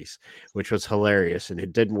 early 80s, which was hilarious, and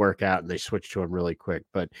it didn't work out, and they switched to him really quick.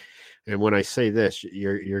 And when I say this,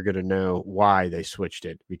 you're going to know why they switched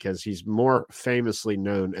it, because he's more famously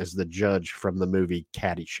known as the judge from the movie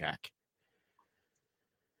Caddyshack.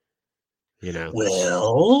 You know,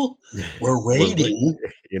 well, we're waiting.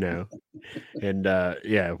 You know, and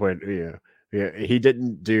he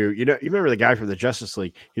didn't do. You remember the guy from the Justice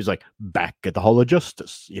League? He was like back at the Hall of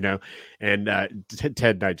Justice, and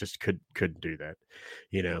Ted Knight just couldn't do that,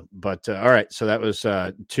 But all right, so that was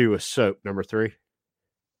 2 with Soap. Number 3.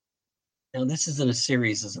 Now this isn't a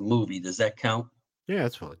series; it's a movie. Does that count? Yeah,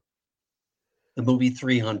 that's fine. The movie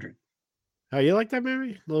 300. Oh, you like that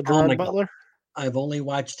movie, Little Gerard Butler? God. I've only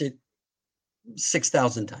watched it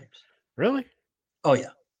 6,000 times. Really? Oh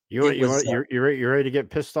yeah. You're ready to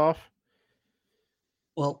get pissed off?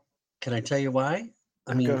 Well, can I tell you why?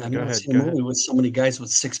 I mean, I've never seen a movie with so many guys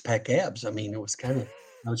with 6-pack abs. I mean, it was I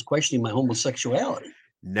was questioning my homosexuality.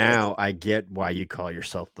 Now I get why you call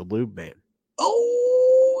yourself the Lube Man.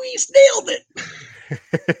 Oh, he's nailed it.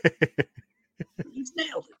 He's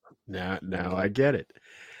nailed it. Now I get it.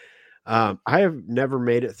 I have never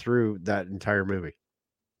made it through that entire movie.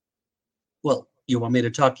 Well, you want me to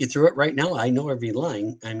talk you through it right now? I know every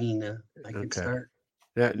line. I mean, I can start.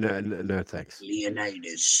 Yeah, no, thanks.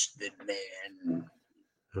 Leonidas, the man.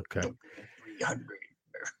 Okay. 300.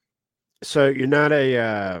 So you're not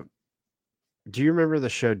do you remember the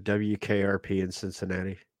show WKRP in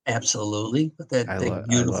Cincinnati? Absolutely. With that big,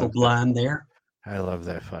 beautiful blonde there. I love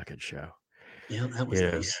that fucking show. Yeah, that was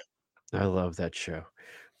nice. I love that show.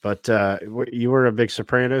 But you were a big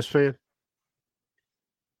Sopranos fan?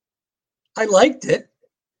 I liked it.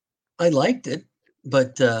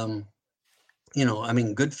 But I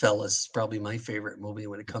mean, Goodfellas is probably my favorite movie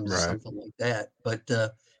when it comes to something like that. But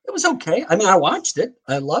it was okay. I mean, I watched it.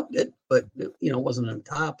 I loved it, but it wasn't on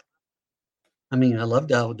top. I mean, I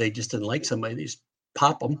loved how they just didn't like somebody. They just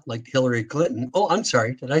pop them like Hillary Clinton. Oh, I'm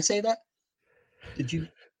sorry. Did I say that? Did you?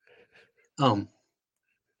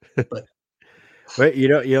 But wait, you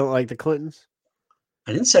don't like the Clintons?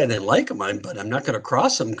 I didn't say I didn't like them, but I'm not going to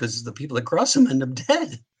cross them because the people that cross them end up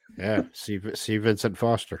dead. Yeah. See Vincent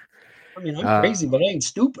Foster. I mean, I'm crazy, but I ain't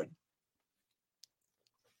stupid.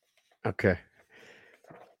 Okay.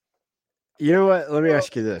 You know what? Let me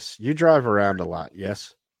ask you this. You drive around a lot,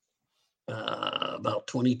 yes? About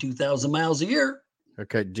 22,000 miles a year.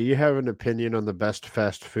 Okay. Do you have an opinion on the best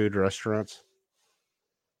fast food restaurants?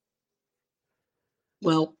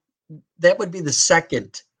 Well, that would be the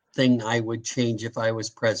second thing I would change if I was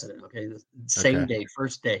president. Okay. The same day,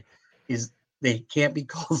 first day, is they can't be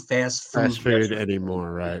called fast food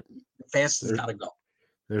anymore, right? Fast has got to go.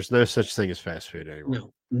 There's no such thing as fast food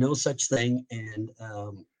anymore. No such thing. And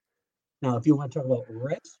now, if you want to talk about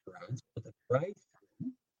restaurants with a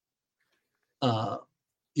drive-through,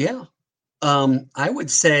 I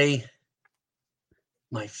would say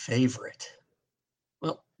my favorite.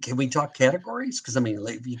 Well, Can we talk categories? Because I mean,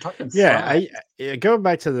 like, if you're talking Yeah, fries, going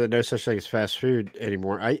back to the no such thing as fast food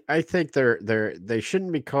anymore. I think they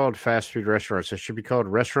shouldn't be called fast food restaurants. They should be called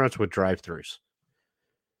restaurants with drive-throughs.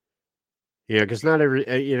 Yeah, because not every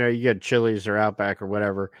you get Chili's or Outback or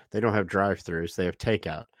whatever. They don't have drive-throughs. They have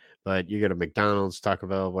takeout. But you go to McDonald's, Taco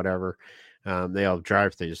Bell, whatever. They all have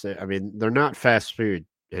drive-throughs. I mean, they're not fast food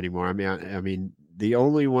anymore. I mean, the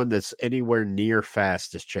only one that's anywhere near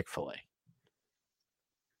fast is Chick-fil-A.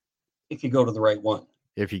 if you go to the right one.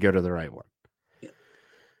 If you go to the right one. Yeah.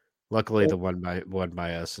 Luckily, Well, the one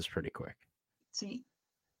by us is pretty quick. See,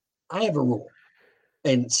 I have a rule.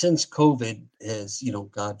 And since COVID has,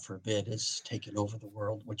 God forbid, has taken over the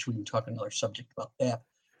world, which we can talk another subject about that.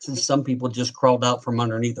 Since some people just crawled out from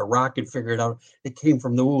underneath a rock and figured out it came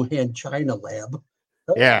from the Wuhan, China lab.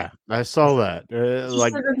 Yeah, I saw that. Just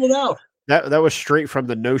Like figured it out. that was straight from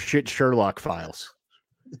the no shit Sherlock files.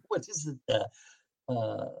 What is it?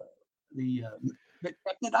 Captain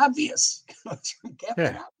Obvious. Captain Yeah.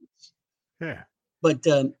 Obvious. Yeah. But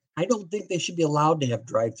I don't think they should be allowed to have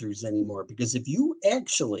drive-throughs anymore, because if you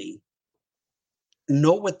actually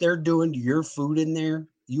know what they're doing to your food in there,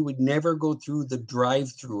 you would never go through the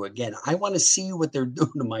drive-through again. I want to see what they're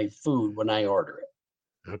doing to my food when I order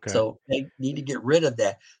it. Okay. So they need to get rid of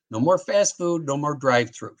that. No more fast food, no more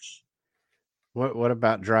drive-throughs. What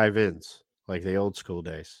about drive-ins like the old school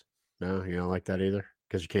days? No, you don't like that either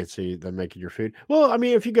because you can't see them making your food. Well, I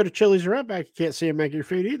mean, if you go to Chili's or Outback, you can't see them making your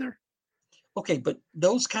food either. Okay, but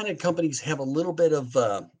those kind of companies have a little bit of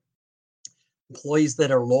employees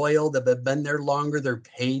that are loyal, that have been there longer, they're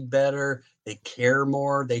paid better, they care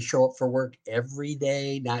more, they show up for work every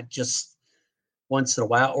day, not just once in a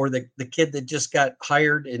while. Or the kid that just got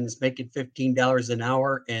hired and is making $15 an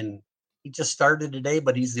hour and he just started today,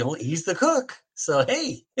 but he's the cook. So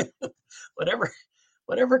hey, whatever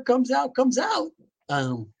comes out, comes out.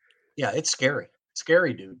 Yeah, it's scary.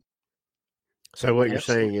 Scary, dude. So what you're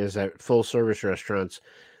Absolutely. saying is that full service restaurants,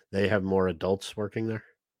 they have more adults working there?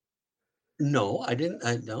 No, I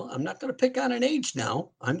didn't. No, I'm not going to pick on an age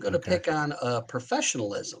now. I'm going to Okay. pick on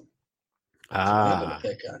professionalism. That's what I'm going to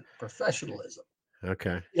pick on. Professionalism.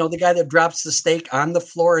 Okay. The guy that drops the steak on the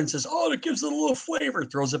floor and says, "Oh, it gives it a little flavor,"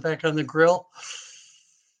 throws it back on the grill.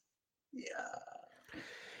 Yeah.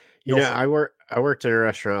 I worked in a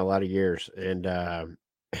restaurant a lot of years, and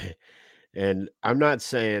and I'm not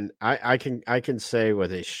saying I can say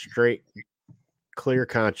with a straight, clear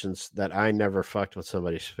conscience that I never fucked with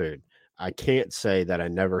somebody's food. I can't say that I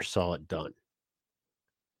never saw it done.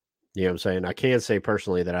 You know what I'm saying? I can't say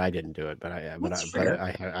personally that I didn't do it, but I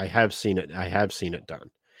have seen it. I have seen it done.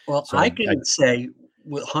 Well, So I can say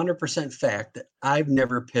with 100% fact that I've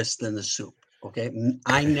never pissed in the soup. Okay,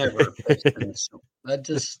 I never pissed in the soup.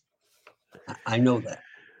 I know that.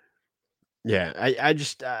 Yeah,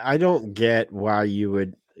 I don't get why you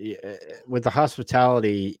would with the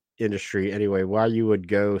hospitality industry anyway, why you would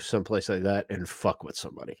go someplace like that and fuck with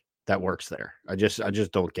somebody that works there. I just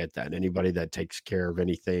don't get that. Anybody that takes care of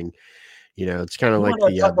anything, it's kind of You like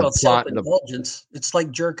want to talk the about plot and the self-indulgence? It's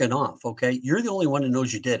like jerking off. Okay, you're the only one who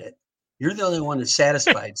knows you did it. You're the only one that's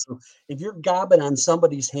satisfied. So if you're gobbing on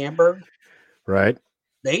somebody's hamburger, right.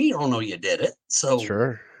 they don't know you did it. So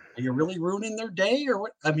Sure. are you really ruining their day or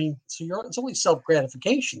what? I mean, it's only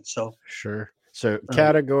self-gratification. So Sure. So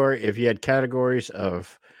if you had categories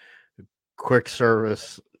of quick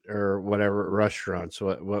service or whatever restaurants,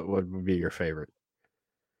 what would be your favorite?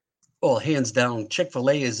 well, hands down,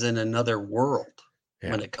 Chick-fil-A is in another world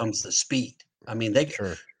Yeah. when it comes to speed. I mean,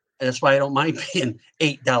 Sure. that's why I don't mind paying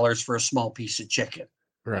 $8 for a small piece of chicken.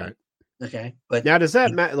 Right. Okay. But Now, does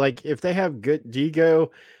that matter? Like, if they have do you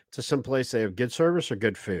go to some place they have good service or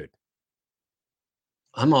good food?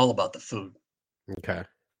 I'm all about the food. Okay.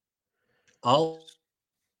 I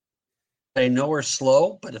know we're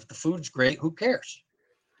slow, but if the food's great, who cares?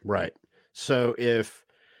 Right. So who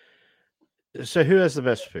has the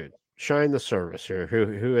best food? Shine the service here.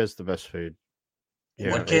 Who has the best food?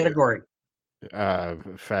 What category?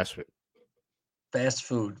 Fast food. Fast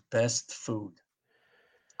food. Best food.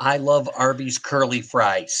 I love Arby's curly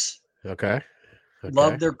fries. Okay.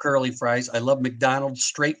 Love their curly fries. I love McDonald's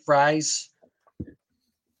straight fries.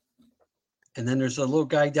 And then there's a little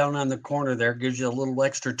guy down on the corner there, gives you a little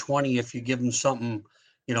extra 20 if you give him something,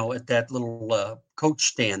 at that little Coach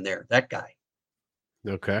stand there. That guy.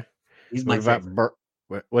 Okay. He's my favorite.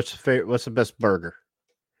 What's the best burger?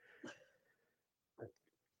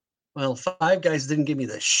 Well, Five Guys didn't give me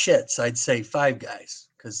the shits. I'd say Five Guys,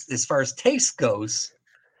 because as far as taste goes,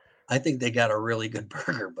 I think they got a really good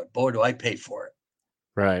burger. But boy, do I pay for it!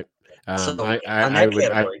 Right. So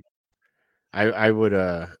I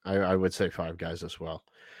would say Five Guys as well.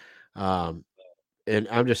 And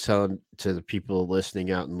I'm just telling to the people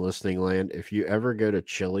listening out in listening land, if you ever go to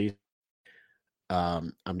Chili's,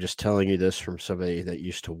 I'm just telling you this from somebody that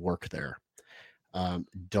used to work there.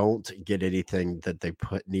 Don't get anything that they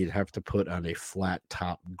have to put on a flat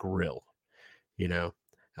top grill. You know,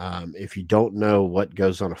 if you don't know what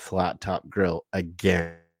goes on a flat top grill,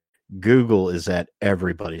 again, Google is at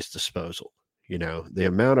everybody's disposal. You know, the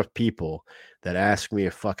amount of people that ask me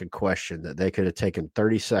a fucking question that they could have taken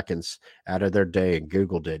 30 seconds out of their day and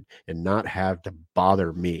Googled it and not have to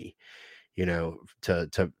bother me, you know,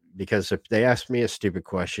 because if they ask me a stupid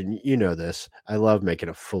question, you know this, I love making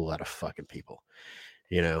a fool out of fucking people,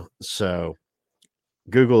 you know. So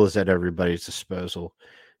Google is at everybody's disposal.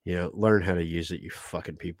 You know, learn how to use it, you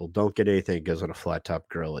fucking people. Don't get anything that goes on a flat top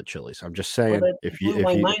grill at Chili's. I'm just saying, Well, it blew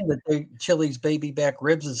my mind that they Chili's baby back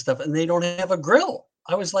ribs and stuff, and they don't have a grill.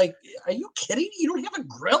 I was like, "Are you kidding? You don't have a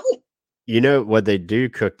grill?" You know what they do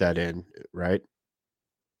cook that in, right?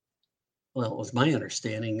 Well, it was my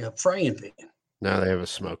understanding, a frying pan. No, they have a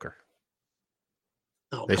smoker.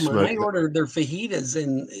 Oh, They come on! smoke I ordered their fajitas,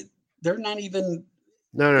 and they're not even.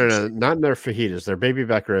 No, not in their fajitas. Their baby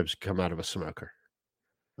back ribs come out of a smoker.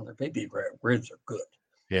 Well, their baby ribs are good.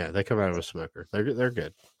 Yeah, they come out of a smoker. They're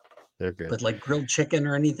good. They're good. But like grilled chicken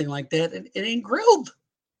or anything like that, it ain't grilled.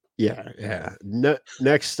 Yeah. No,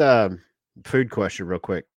 next food question, real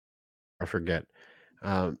quick. I forget.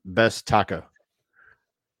 Best taco.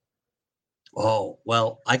 Oh,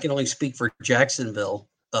 well, I can only speak for Jacksonville.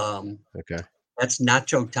 Okay. That's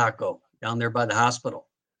Nacho Taco down there by the hospital,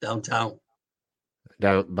 downtown.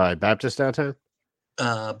 Down by Baptist downtown?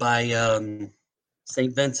 By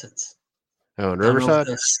St. Vincent's. Oh, in Riverside?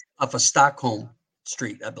 Off of Stockholm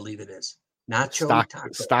Street, I believe it is. Nacho Taco.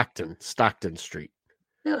 Stockton Street.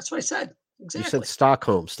 Yeah, that's what I said. Exactly. You said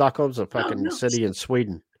Stockholm. Stockholm's a fucking city in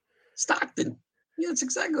Sweden. Stockton. Yeah, that's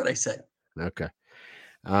exactly what I said. Okay.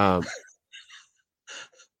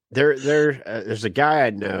 There's a guy I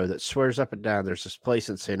know that swears up and down there's this place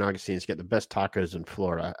in St. Augustine's get the best tacos in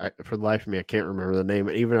Florida. For the life of me, I can't remember the name.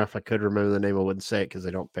 Even if I could remember the name, I wouldn't say it because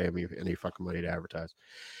they don't pay me any fucking money to advertise.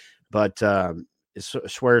 But it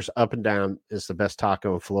swears up and down it's the best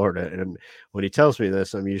taco in Florida. And when he tells me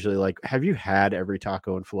this, I'm usually like, have you had every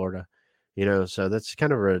taco in Florida? You know, so that's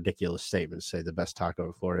kind of a ridiculous statement to say the best taco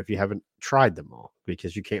in Florida if you haven't tried them all,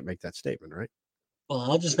 because you can't make that statement, right? Well,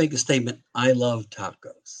 I'll just make a statement. I love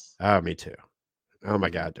tacos. Oh, me too. Oh my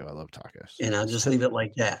God, do I love tacos? And I'll just leave it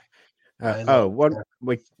like that.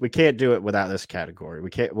 We can't do it without this category.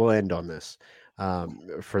 We'll end on this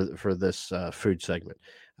for this food segment.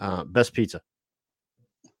 Best pizza.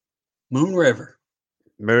 Moon River,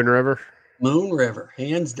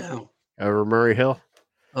 hands down. Over Murray Hill.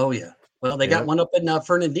 Oh yeah. Well, they got one up in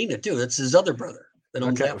Fernandina too. That's his other brother that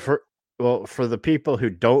owns that one. For the people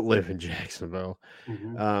who don't live in Jacksonville,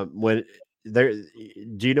 when do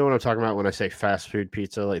you know what I'm talking about when I say fast food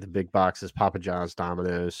pizza, like the big boxes, Papa John's,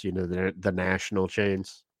 Domino's, you know, the national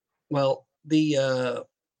chains? Well, the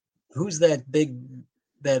who's that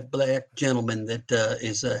black gentleman that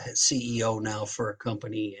is a CEO now for a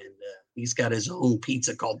company, and he's got his own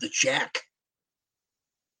pizza called the Shack.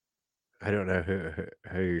 I don't know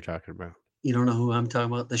who you're talking about. You don't know who I'm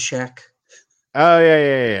talking about? The Shack. Oh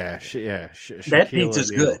yeah. That pizza's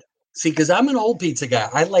good. See, because I'm an old pizza guy.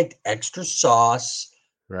 I liked extra sauce,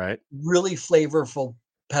 right? Really flavorful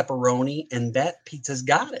pepperoni, and that pizza's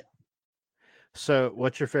got it. So,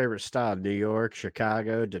 what's your favorite style? New York,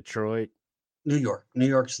 Chicago, Detroit? New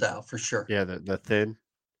York style for sure. Yeah, the thin,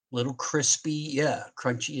 little crispy,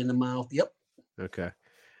 crunchy in the mouth. Yep. Okay.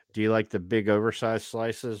 Do you like the big oversized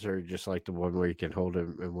slices, or just like the one where you can hold it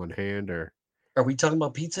in one hand? Or are we talking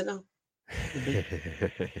about pizza now?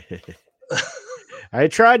 I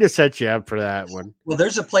tried to set you up for that one. Well,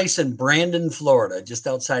 there's a place in Brandon, Florida, just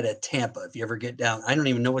outside of Tampa. If you ever get down, I don't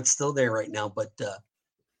even know what's still there right now, but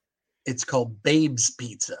it's called Babe's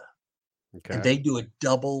Pizza. Okay. And they do a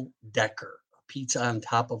double decker, a pizza on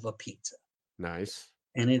top of a pizza. Nice.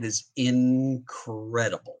 And it is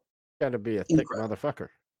incredible. Got to be a thick motherfucker.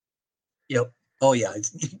 Yep. Oh yeah,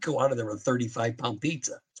 you can go out of there with a 35-pound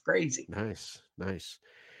pizza. It's crazy. Nice.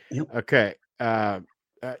 Yep. Okay.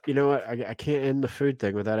 You know what? I can't end the food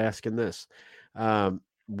thing without asking this.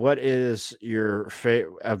 What is your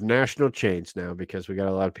favorite of national chains now? Because we got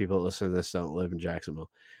a lot of people that listen to this don't live in Jacksonville.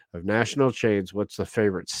 Of national chains, what's the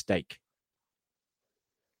favorite steak?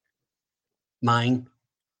 Mine.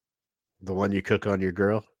 The one you cook on your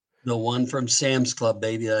grill? The one from Sam's Club,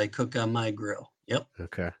 baby, that I cook on my grill. Yep.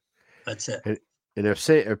 Okay. That's it. And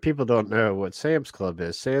if people don't know what Sam's Club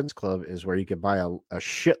is where you can buy a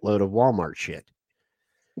shitload of Walmart shit.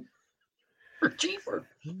 cheaper.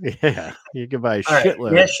 Yeah, you can buy a All right,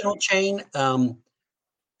 shitload. national chain.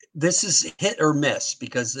 This is hit or miss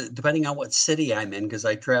because depending on what city I'm in, because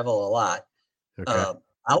I travel a lot. Okay,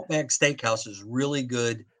 Outback Steakhouse is really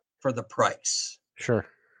good for the price. sure.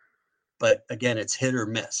 But again, it's hit or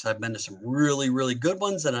miss. I've been to some really, really good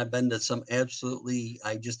ones, and I've been to some absolutely,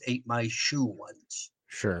 I just ate my shoe ones.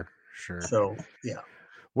 Sure. So, yeah.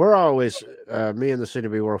 We're always, me and the soon to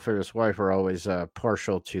be world famous wife are always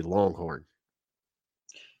partial to Longhorn.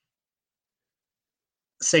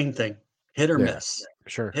 Same thing. Hit or Yeah, miss.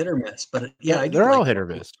 sure. Hit or miss. But yeah, I do they're all like hit or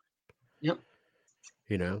Longhorn. miss. Yep.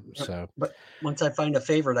 You know, Yep. so But once I find a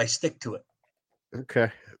favorite, I stick to it.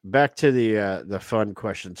 okay. Back to the fun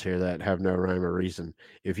questions here that have no rhyme or reason.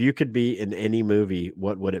 If you could be in any movie,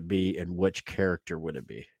 what would it be, and which character would it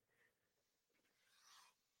be?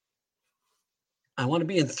 I want to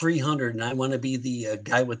be in 300, and I want to be the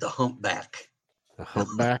guy with the humpback. The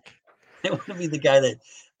humpback? I want to be the guy that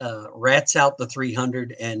rats out the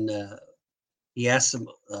 300 and he asks them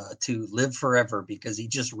to live forever because he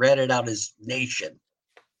just ratted out his nation.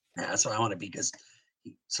 Yeah, that's what I want to be because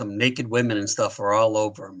some naked women and stuff are all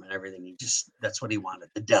over him and everything. That's what he wanted.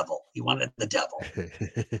 The devil. He wanted the devil.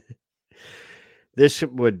 This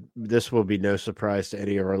will be no surprise to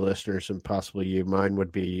any of our listeners and possibly you. Mine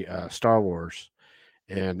would be Star Wars,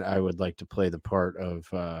 and I would like to play the part of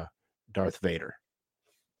Darth Vader.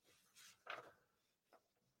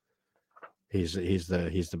 He's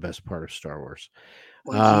the best part of Star Wars.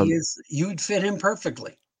 Well, he is. You'd fit him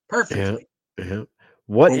perfectly. Perfectly. Yeah.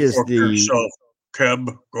 What is the yourself,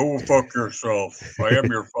 Keb? Go fuck yourself. I am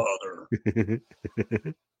your father.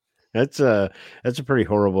 That's a pretty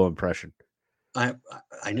horrible impression. I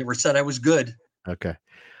never said I was good. Okay.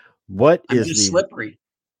 What I'm is just the slippery?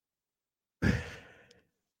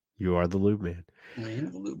 You are the lube man. I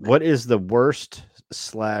am the lube man. What is the worst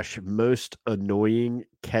 / most annoying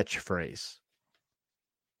catchphrase?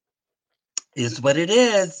 Is what it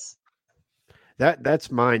is.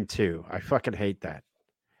 That's mine too. I fucking hate that.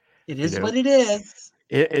 It is what it is.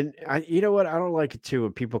 And I, you know what? I don't like it too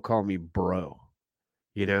when people call me bro.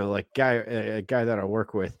 You know, like a guy that I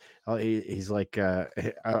work with, he's like,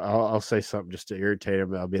 I'll say something just to irritate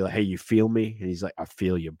him. I'll be like, "Hey, you feel me?" And he's like, "I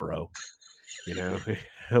feel you, bro." You know,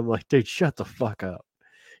 I'm like, "Dude, shut the fuck up."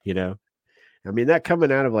 You know, I mean, that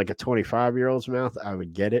coming out of like a 25-year-old's mouth, I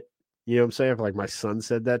would get it. You know what I'm saying? If like my son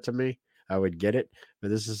said that to me, I would get it. But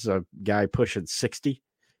this is a guy pushing 60,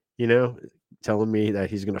 you know, telling me that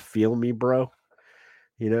he's gonna feel me, bro.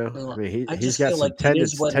 You know, Well, I mean, I he's just got feel some like it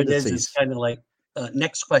is what it is. tendencies. It's kind of like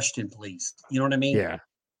next question, please. You know what I mean? Yeah,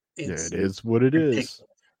 It's it is what it ridiculous. is.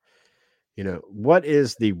 You know, what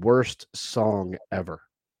is the worst song ever?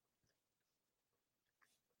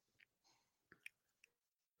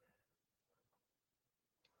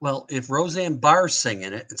 Well, if Roseanne Barr's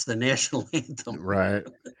singing it, it's the national anthem. Right.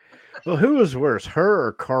 Well, who was worse, her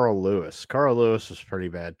or Carl Lewis? Carl Lewis was pretty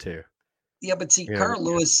bad too. Yeah, but see, Yeah. Carl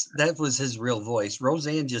Lewis, that was his real voice.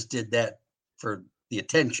 Roseanne just did that for the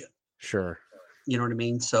attention. Sure. You know what I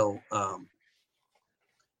mean? So,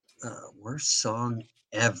 worst song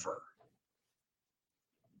ever.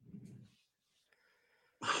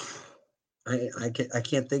 I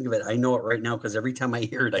can't think of it. I know it right now because every time I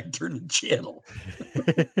hear it, I turn the channel.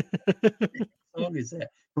 What song is that?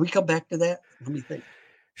 Can we come back to that? Let me think.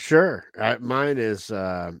 Sure. Mine is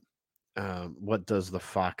What Does the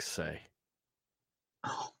Fox Say?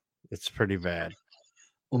 Oh, It's pretty bad.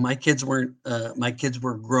 well, my kids weren't. My kids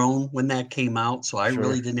were grown when that came out, so I Sure.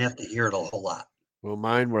 really didn't have to hear it a whole lot. Well,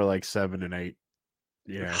 mine were like 7 and 8.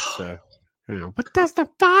 Yeah. So, you know, what does the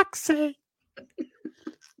fox say?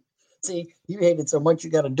 See, you hate it so much, you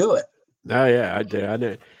got to do it. Oh yeah, I do. I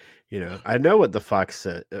know. You know, I know what the fox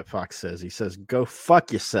says. He says, "Go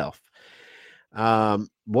fuck yourself."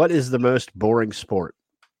 What is the most boring sport?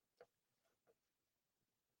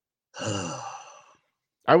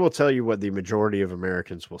 I will tell you what the majority of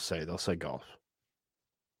Americans will say. They'll say golf.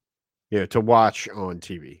 You know, to watch on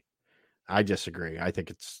TV. I disagree. I think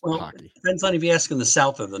it's hockey. Depends on if you ask in the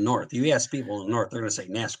South or the North. You ask people in the North, they're going to say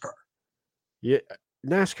NASCAR. Yeah,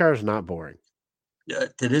 NASCAR is not boring.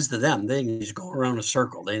 It is to them. They just go around a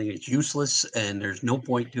circle. They think it's useless and there's no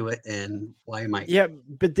point to it. And why am I? Yeah,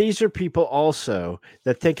 but these are people also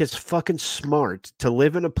that think it's fucking smart to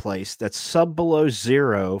live in a place that's sub below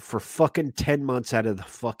zero for fucking 10 months out of the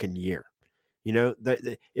fucking year. You know,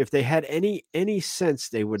 if they had any sense,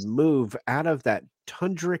 they would move out of that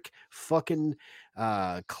tundric fucking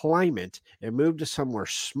climate and move to somewhere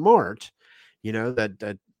smart, you know,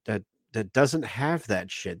 that doesn't have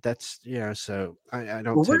that shit. That's, you know, so I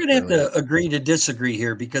don't. Well, we're going to have to agree to disagree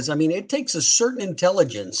here because, I mean, it takes a certain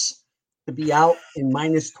intelligence to be out in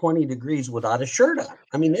minus 20 degrees without a shirt on.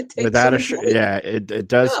 I mean, it takes Without some a shirt, intelligence. it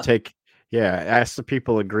does Yeah. take. Yeah, ask the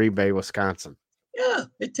people of Green Bay, Wisconsin. Yeah,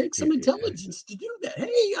 it takes some Yeah. intelligence to do that.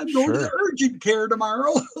 Hey, I'm going to the Sure. urgent care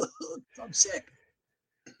tomorrow. I'm sick.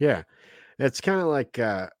 Yeah, it's kind of like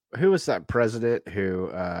who was that president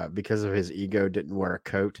who, because of his ego, didn't wear a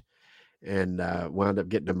coat and wound up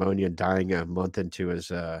getting pneumonia and dying a month into his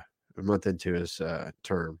term.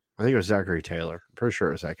 I think it was Zachary Taylor. I'm pretty sure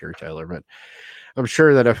it was Zachary Taylor, but I'm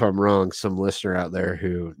sure that if I'm wrong, some listener out there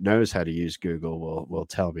who knows how to use Google will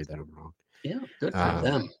tell me that I'm wrong. Yeah, good for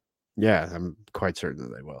them. Yeah, I'm quite certain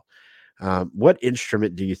that they will. What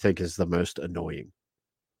instrument do you think is the most annoying?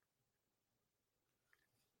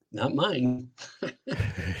 Not mine.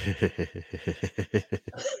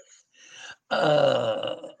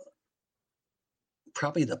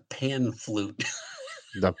 Probably the pan flute.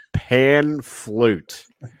 The pan flute.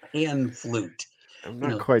 Pan flute. I'm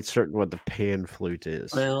not quite certain what the pan flute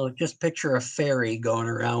is. Well, just picture a fairy going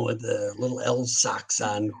around with the little L socks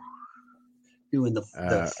on, doing the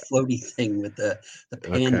floaty thing with the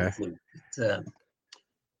pan flute.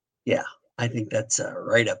 Yeah, I think that's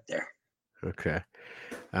right up there. Okay.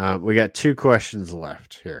 We got 2 questions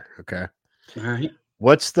left here. Okay. All right.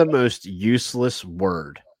 What's the most useless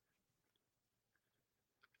word?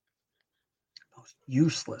 Most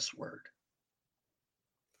useless word.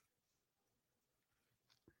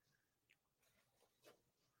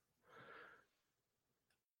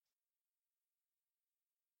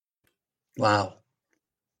 Wow.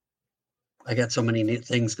 I got so many neat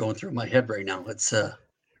things going through my head right now. It's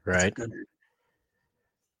Right. good.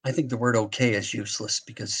 I think the word okay is useless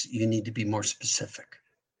because you need to be more specific.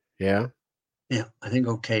 Yeah. Yeah, I think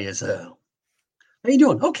okay is how you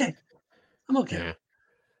doing? Okay. I'm okay. Yeah.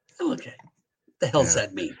 I'm okay. What the hell does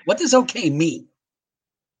that mean? What does okay mean?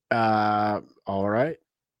 All right.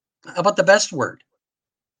 How about the best word?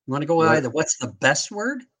 You want to go either? What's the best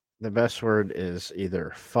word? The best word is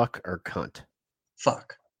either fuck or cunt.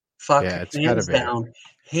 Fuck. Fuck. Yeah, it's hands gotta be. down.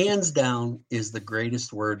 Hands down is the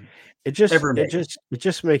greatest word It just ever made. it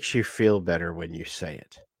just makes you feel better when you say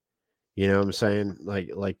it. You know what I'm saying?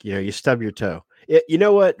 Like you stub your toe. You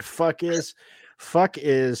know what fuck is? Fuck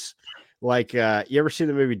is like you ever seen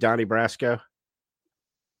the movie Donnie Brasco?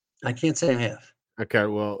 I can't say I have. Okay,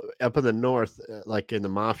 well, up in the north, like in the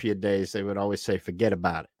mafia days, they would always say forget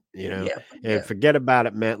about it, and forget about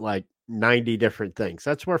it meant like 90 different things.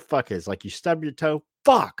 That's where fuck is. Like you stub your toe,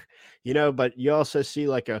 fuck, but you also see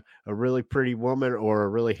like a really pretty woman or a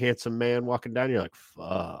really handsome man walking down, you're like,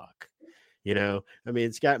 fuck. I mean,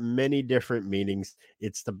 it's got many different meanings.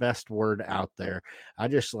 It's the best word out there. I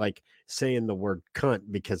just like saying the word cunt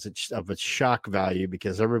because it's of its shock value,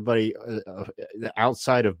 because everybody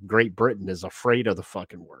outside of Great Britain is afraid of the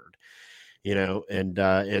fucking word, and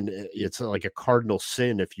it's like a cardinal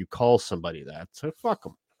sin if you call somebody that. So fuck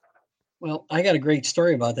them. Well, I got a great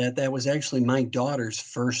story about that. That was actually my daughter's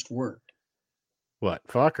first word. What?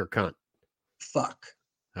 Fuck or cunt? Fuck.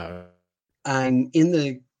 I'm in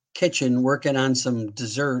the kitchen working on some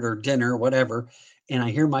dessert or dinner or whatever, and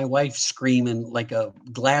I hear my wife screaming like a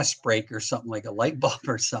glass break or something, like a light bulb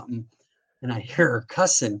or something, and I hear her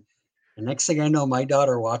cussing. The next thing I know, my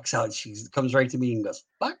daughter walks out. She comes right to me and goes,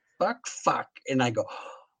 fuck, fuck, fuck. And I go,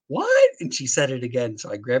 what? And she said it again.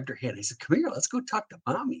 So I grabbed her hand. I said, come here, let's go talk to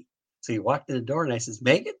mommy. So he walked in the door and I says,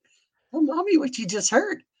 Megan, tell mommy what you just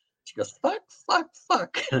heard. She goes, fuck, fuck,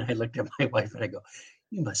 fuck. And I looked at my wife and I go,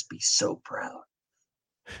 you must be so proud.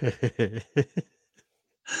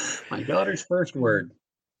 My daughter's first word.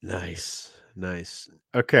 Nice.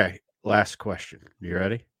 Okay, last question. You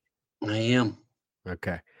ready? I am.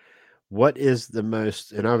 Okay. What is the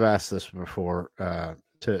most, and I've asked this before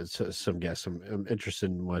to some guests, I'm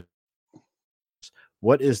interested in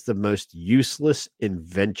what is the most useless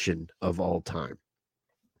invention of all time?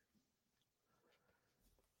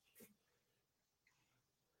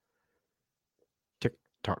 Tick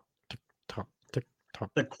tock, tick tock, tick tock.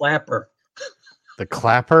 The clapper. The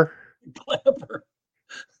clapper? Clapper.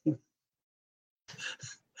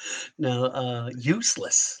 No,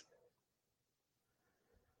 useless.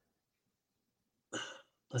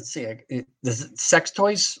 Let's see. Is sex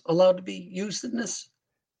toys allowed to be used in this?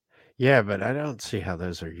 Yeah, but I don't see how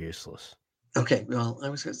those are useless. Okay, well, I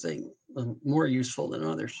was going to say more useful than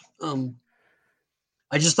others.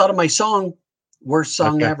 I just thought of my song, worst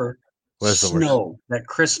song ever. Snow, that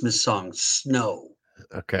Christmas song, Snow.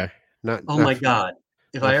 Okay. My God.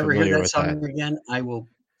 If I ever hear that song again, I will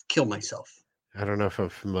kill myself. I don't know if I'm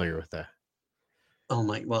familiar with that. Oh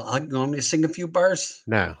my! Well, I'm going to sing a few bars.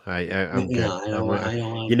 No, I'm good. I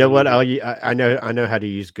don't. You know what? I know how to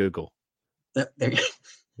use Google. There,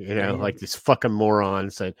 You know, Yeah. like these fucking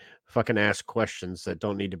morons that fucking ask questions that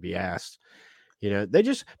don't need to be asked. You know,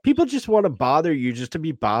 people just want to bother you just to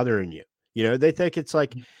be bothering you. You know, they think it's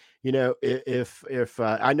like, you know, if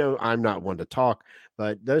I know I'm not one to talk,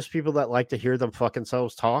 but those people that like to hear them fucking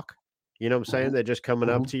selves talk, you know what I'm saying? They're just coming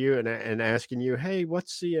up to you and asking you, hey,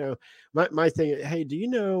 what's the, you know, my thing, hey, do you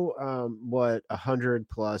know what 100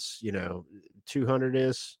 plus, you know, 200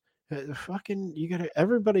 is? Fucking,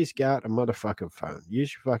 everybody's got a motherfucking phone.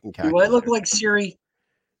 Use your fucking Do I look calculator. like Siri?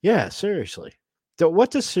 Yeah, seriously. So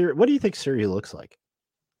what do you think Siri looks like?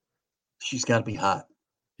 She's got to be hot,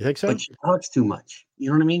 You think so? but she talks too much.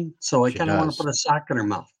 You know what I mean? So I She kind of want does. to put a sock in her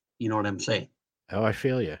mouth. You know what I'm saying? Oh, I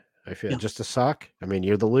feel you. Yeah. Just a sock. I mean,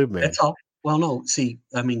 you're the lube man. That's all. Well, no, see,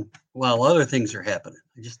 I mean, while other things are happening,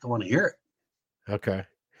 I just don't want to hear it. Okay.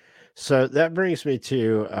 So that brings me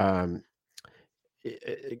to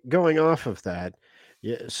going off of that.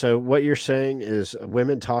 Yeah. So what you're saying is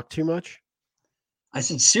women talk too much? I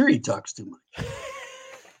said Siri talks too much.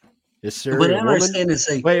 Is Siri What a I woman? understand is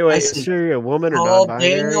say, Wait, I is say, Siri a woman or call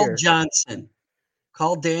non-binary? Daniel Johnson.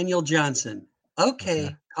 Call Daniel Johnson. Okay,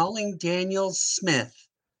 Okay. calling Daniel Smith.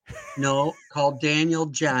 No, call Daniel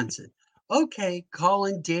Johnson. Okay,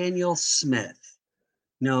 calling Daniel Smith.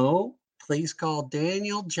 No, please call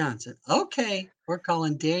Daniel Johnson. Okay, we're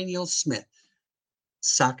calling Daniel Smith.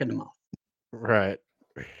 Sock in the mouth. Right.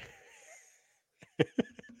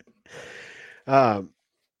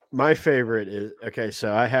 My favorite is okay.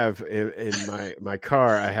 So I have in my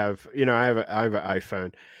car, I have, you know, I have an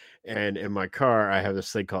iPhone, and in my car I have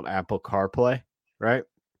this thing called Apple CarPlay, right?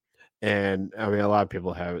 And I mean, a lot of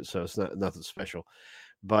people have it, so it's nothing special.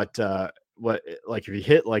 But like if you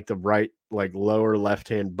hit like the right, like lower left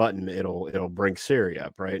hand button, it'll bring Siri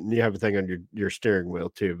up, right? And you have a thing on your steering wheel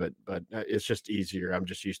too, but it's just easier. I'm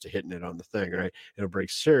just used to hitting it on the thing, right? It'll bring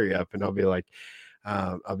Siri up, and I'll be like,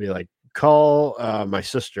 call my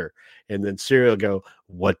sister, and then Siri will go,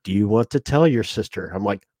 what do you want to tell your sister? I'm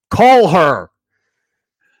like, call her.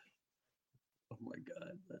 Oh my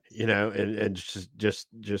God. You know, and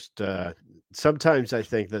just sometimes I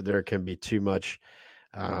think that there can be too much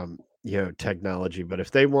you know, technology, but if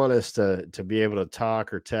they want us to be able to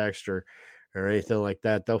talk or text or anything like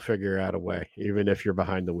that, they'll figure out a way, even if you're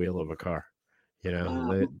behind the wheel of a car. You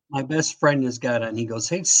know, My best friend has got on. He goes,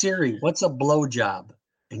 hey, Siri, what's a blowjob?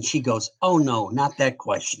 And she goes, oh, no, not that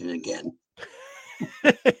question again.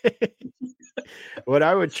 what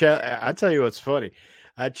I would I'll tell you what's funny.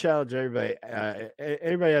 I challenge everybody,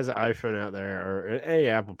 anybody has an iPhone out there or any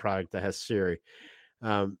Apple product that has Siri,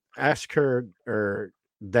 ask her or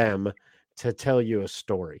them to tell you a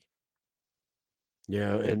story. You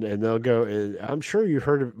know, and they'll go, and I'm sure you've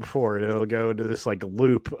heard it before, and it'll go into this like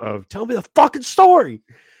loop of tell me the fucking story.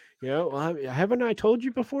 You know, well, haven't I told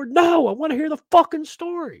you before? No, I want to hear the fucking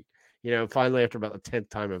story. You know, finally, after about the 10th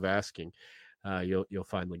time of asking, you'll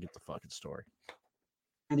finally get the fucking story.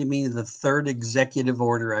 And you mean the third executive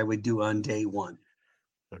order I would do on day one.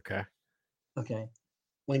 Okay. Okay.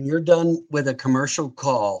 When you're done with a commercial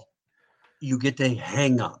call, you get to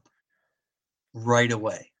hang up right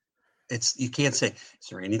away. You can't say, is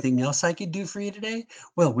there anything else I could do for you today?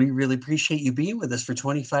 Well, we really appreciate you being with us for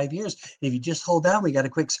 25 years. And if you just hold on, we got a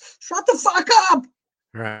quick, shut the fuck up.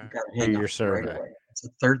 Right. You gotta hang your up survey. right away. That's the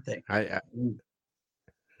third thing.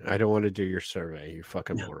 I don't want to do your survey, you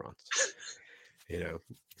fucking morons. You know.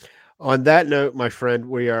 On that note, my friend,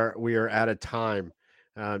 we are out of time.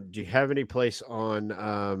 Do you have any place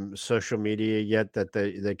on social media yet that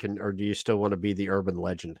they can, or do you still want to be the urban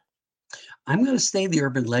legend? I'm going to stay the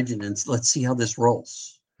urban legend, and let's see how this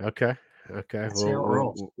rolls. Okay. Let's see how it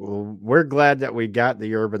rolls. We're glad that we got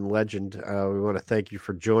the urban legend. We want to thank you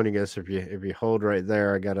for joining us. If you hold right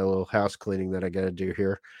there, I got a little house cleaning that I got to do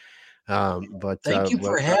here. But thank you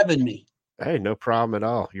for having me. Hey, no problem at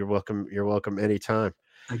all. You're welcome. You're welcome anytime.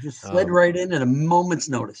 I just slid right in at a moment's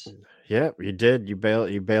notice. Yeah, you did. You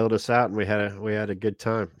bailed us out, and we had a good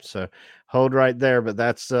time. So hold right there. But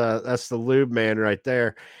that's the lube man right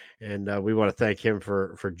there, and we want to thank him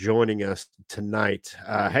for joining us tonight.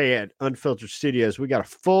 Hey, at Unfiltered Studios, we got a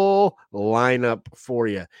full lineup for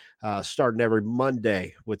you, starting every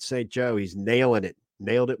Monday with St. Joe. He's nailing it.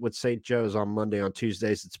 Nailed it with St. Joe's on Monday. On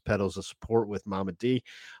Tuesdays, it's Pedals of Support with Mama D.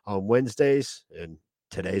 On Wednesdays, and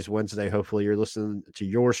today's Wednesday, hopefully you're listening to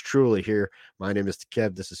yours truly here. My name is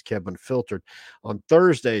Kev. This is Kev Unfiltered. On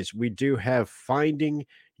Thursdays, we do have Finding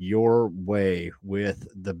your way with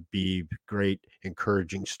the Beeb. Great,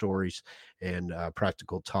 encouraging stories and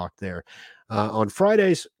practical talk there. On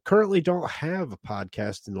Fridays, currently don't have a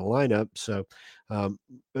podcast in the lineup, so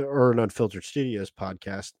or an Unfiltered Studios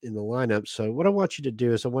podcast in the lineup. So what I want you to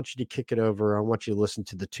do is I want you to kick it over. I want you to listen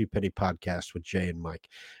to the Two Penny Podcast with Jay and Mike,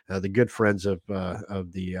 the good friends of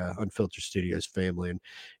the Unfiltered Studios family,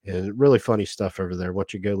 and really funny stuff over there.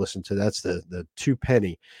 What you go listen to, that's the Two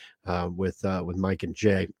Penny with Mike and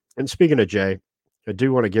Jay. And speaking of Jay, I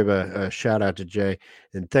do want to give a shout out to Jay,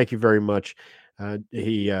 and thank you very much.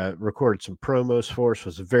 He recorded some promos for us,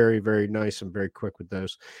 was very, very nice and very quick with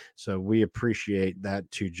those. So we appreciate that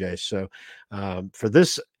too, Jay. So for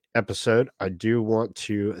this episode, I do want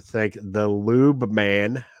to thank the Lube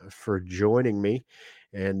Man for joining me.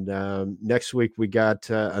 And next week, we got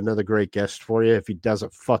another great guest for you if he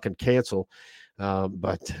doesn't fucking cancel.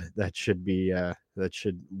 But that should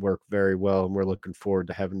work very well. And we're looking forward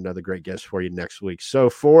to having another great guest for you next week. So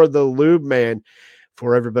for the Lube Man,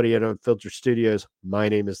 for everybody at Unfiltered Studios, my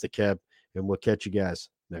name is the Keb, and we'll catch you guys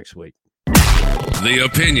next week. The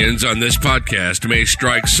opinions on this podcast may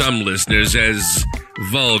strike some listeners as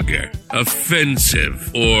vulgar, offensive,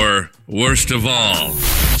 or, worst of all,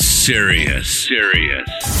 serious.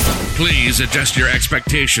 Please adjust your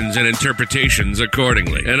expectations and interpretations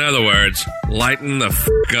accordingly. In other words, lighten the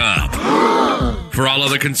up. For all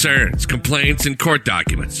other concerns, complaints, and court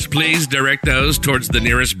documents, please direct those towards the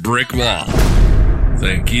nearest brick wall.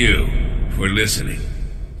 Thank you for listening.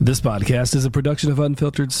 This podcast is a production of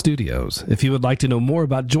Unfiltered Studios. If you would like to know more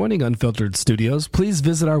about joining Unfiltered Studios, please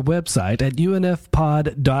visit our website at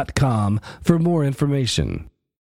unfpod.com for more information.